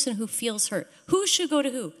the person who feels hurt? Who should go to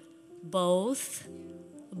who? Both.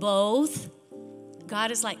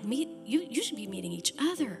 God is like, you should be meeting each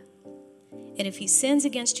other. And if he sins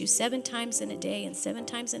against you 7 times in a day and 7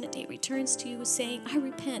 times in a day returns to you saying, I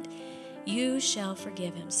repent, you shall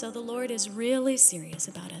forgive him. So the Lord is really serious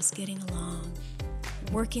about us getting along,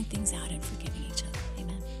 working things out and forgiving each other.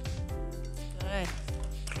 Amen. Good.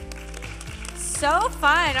 So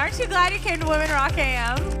fun. Aren't you glad you came to Women Rock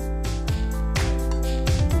AM?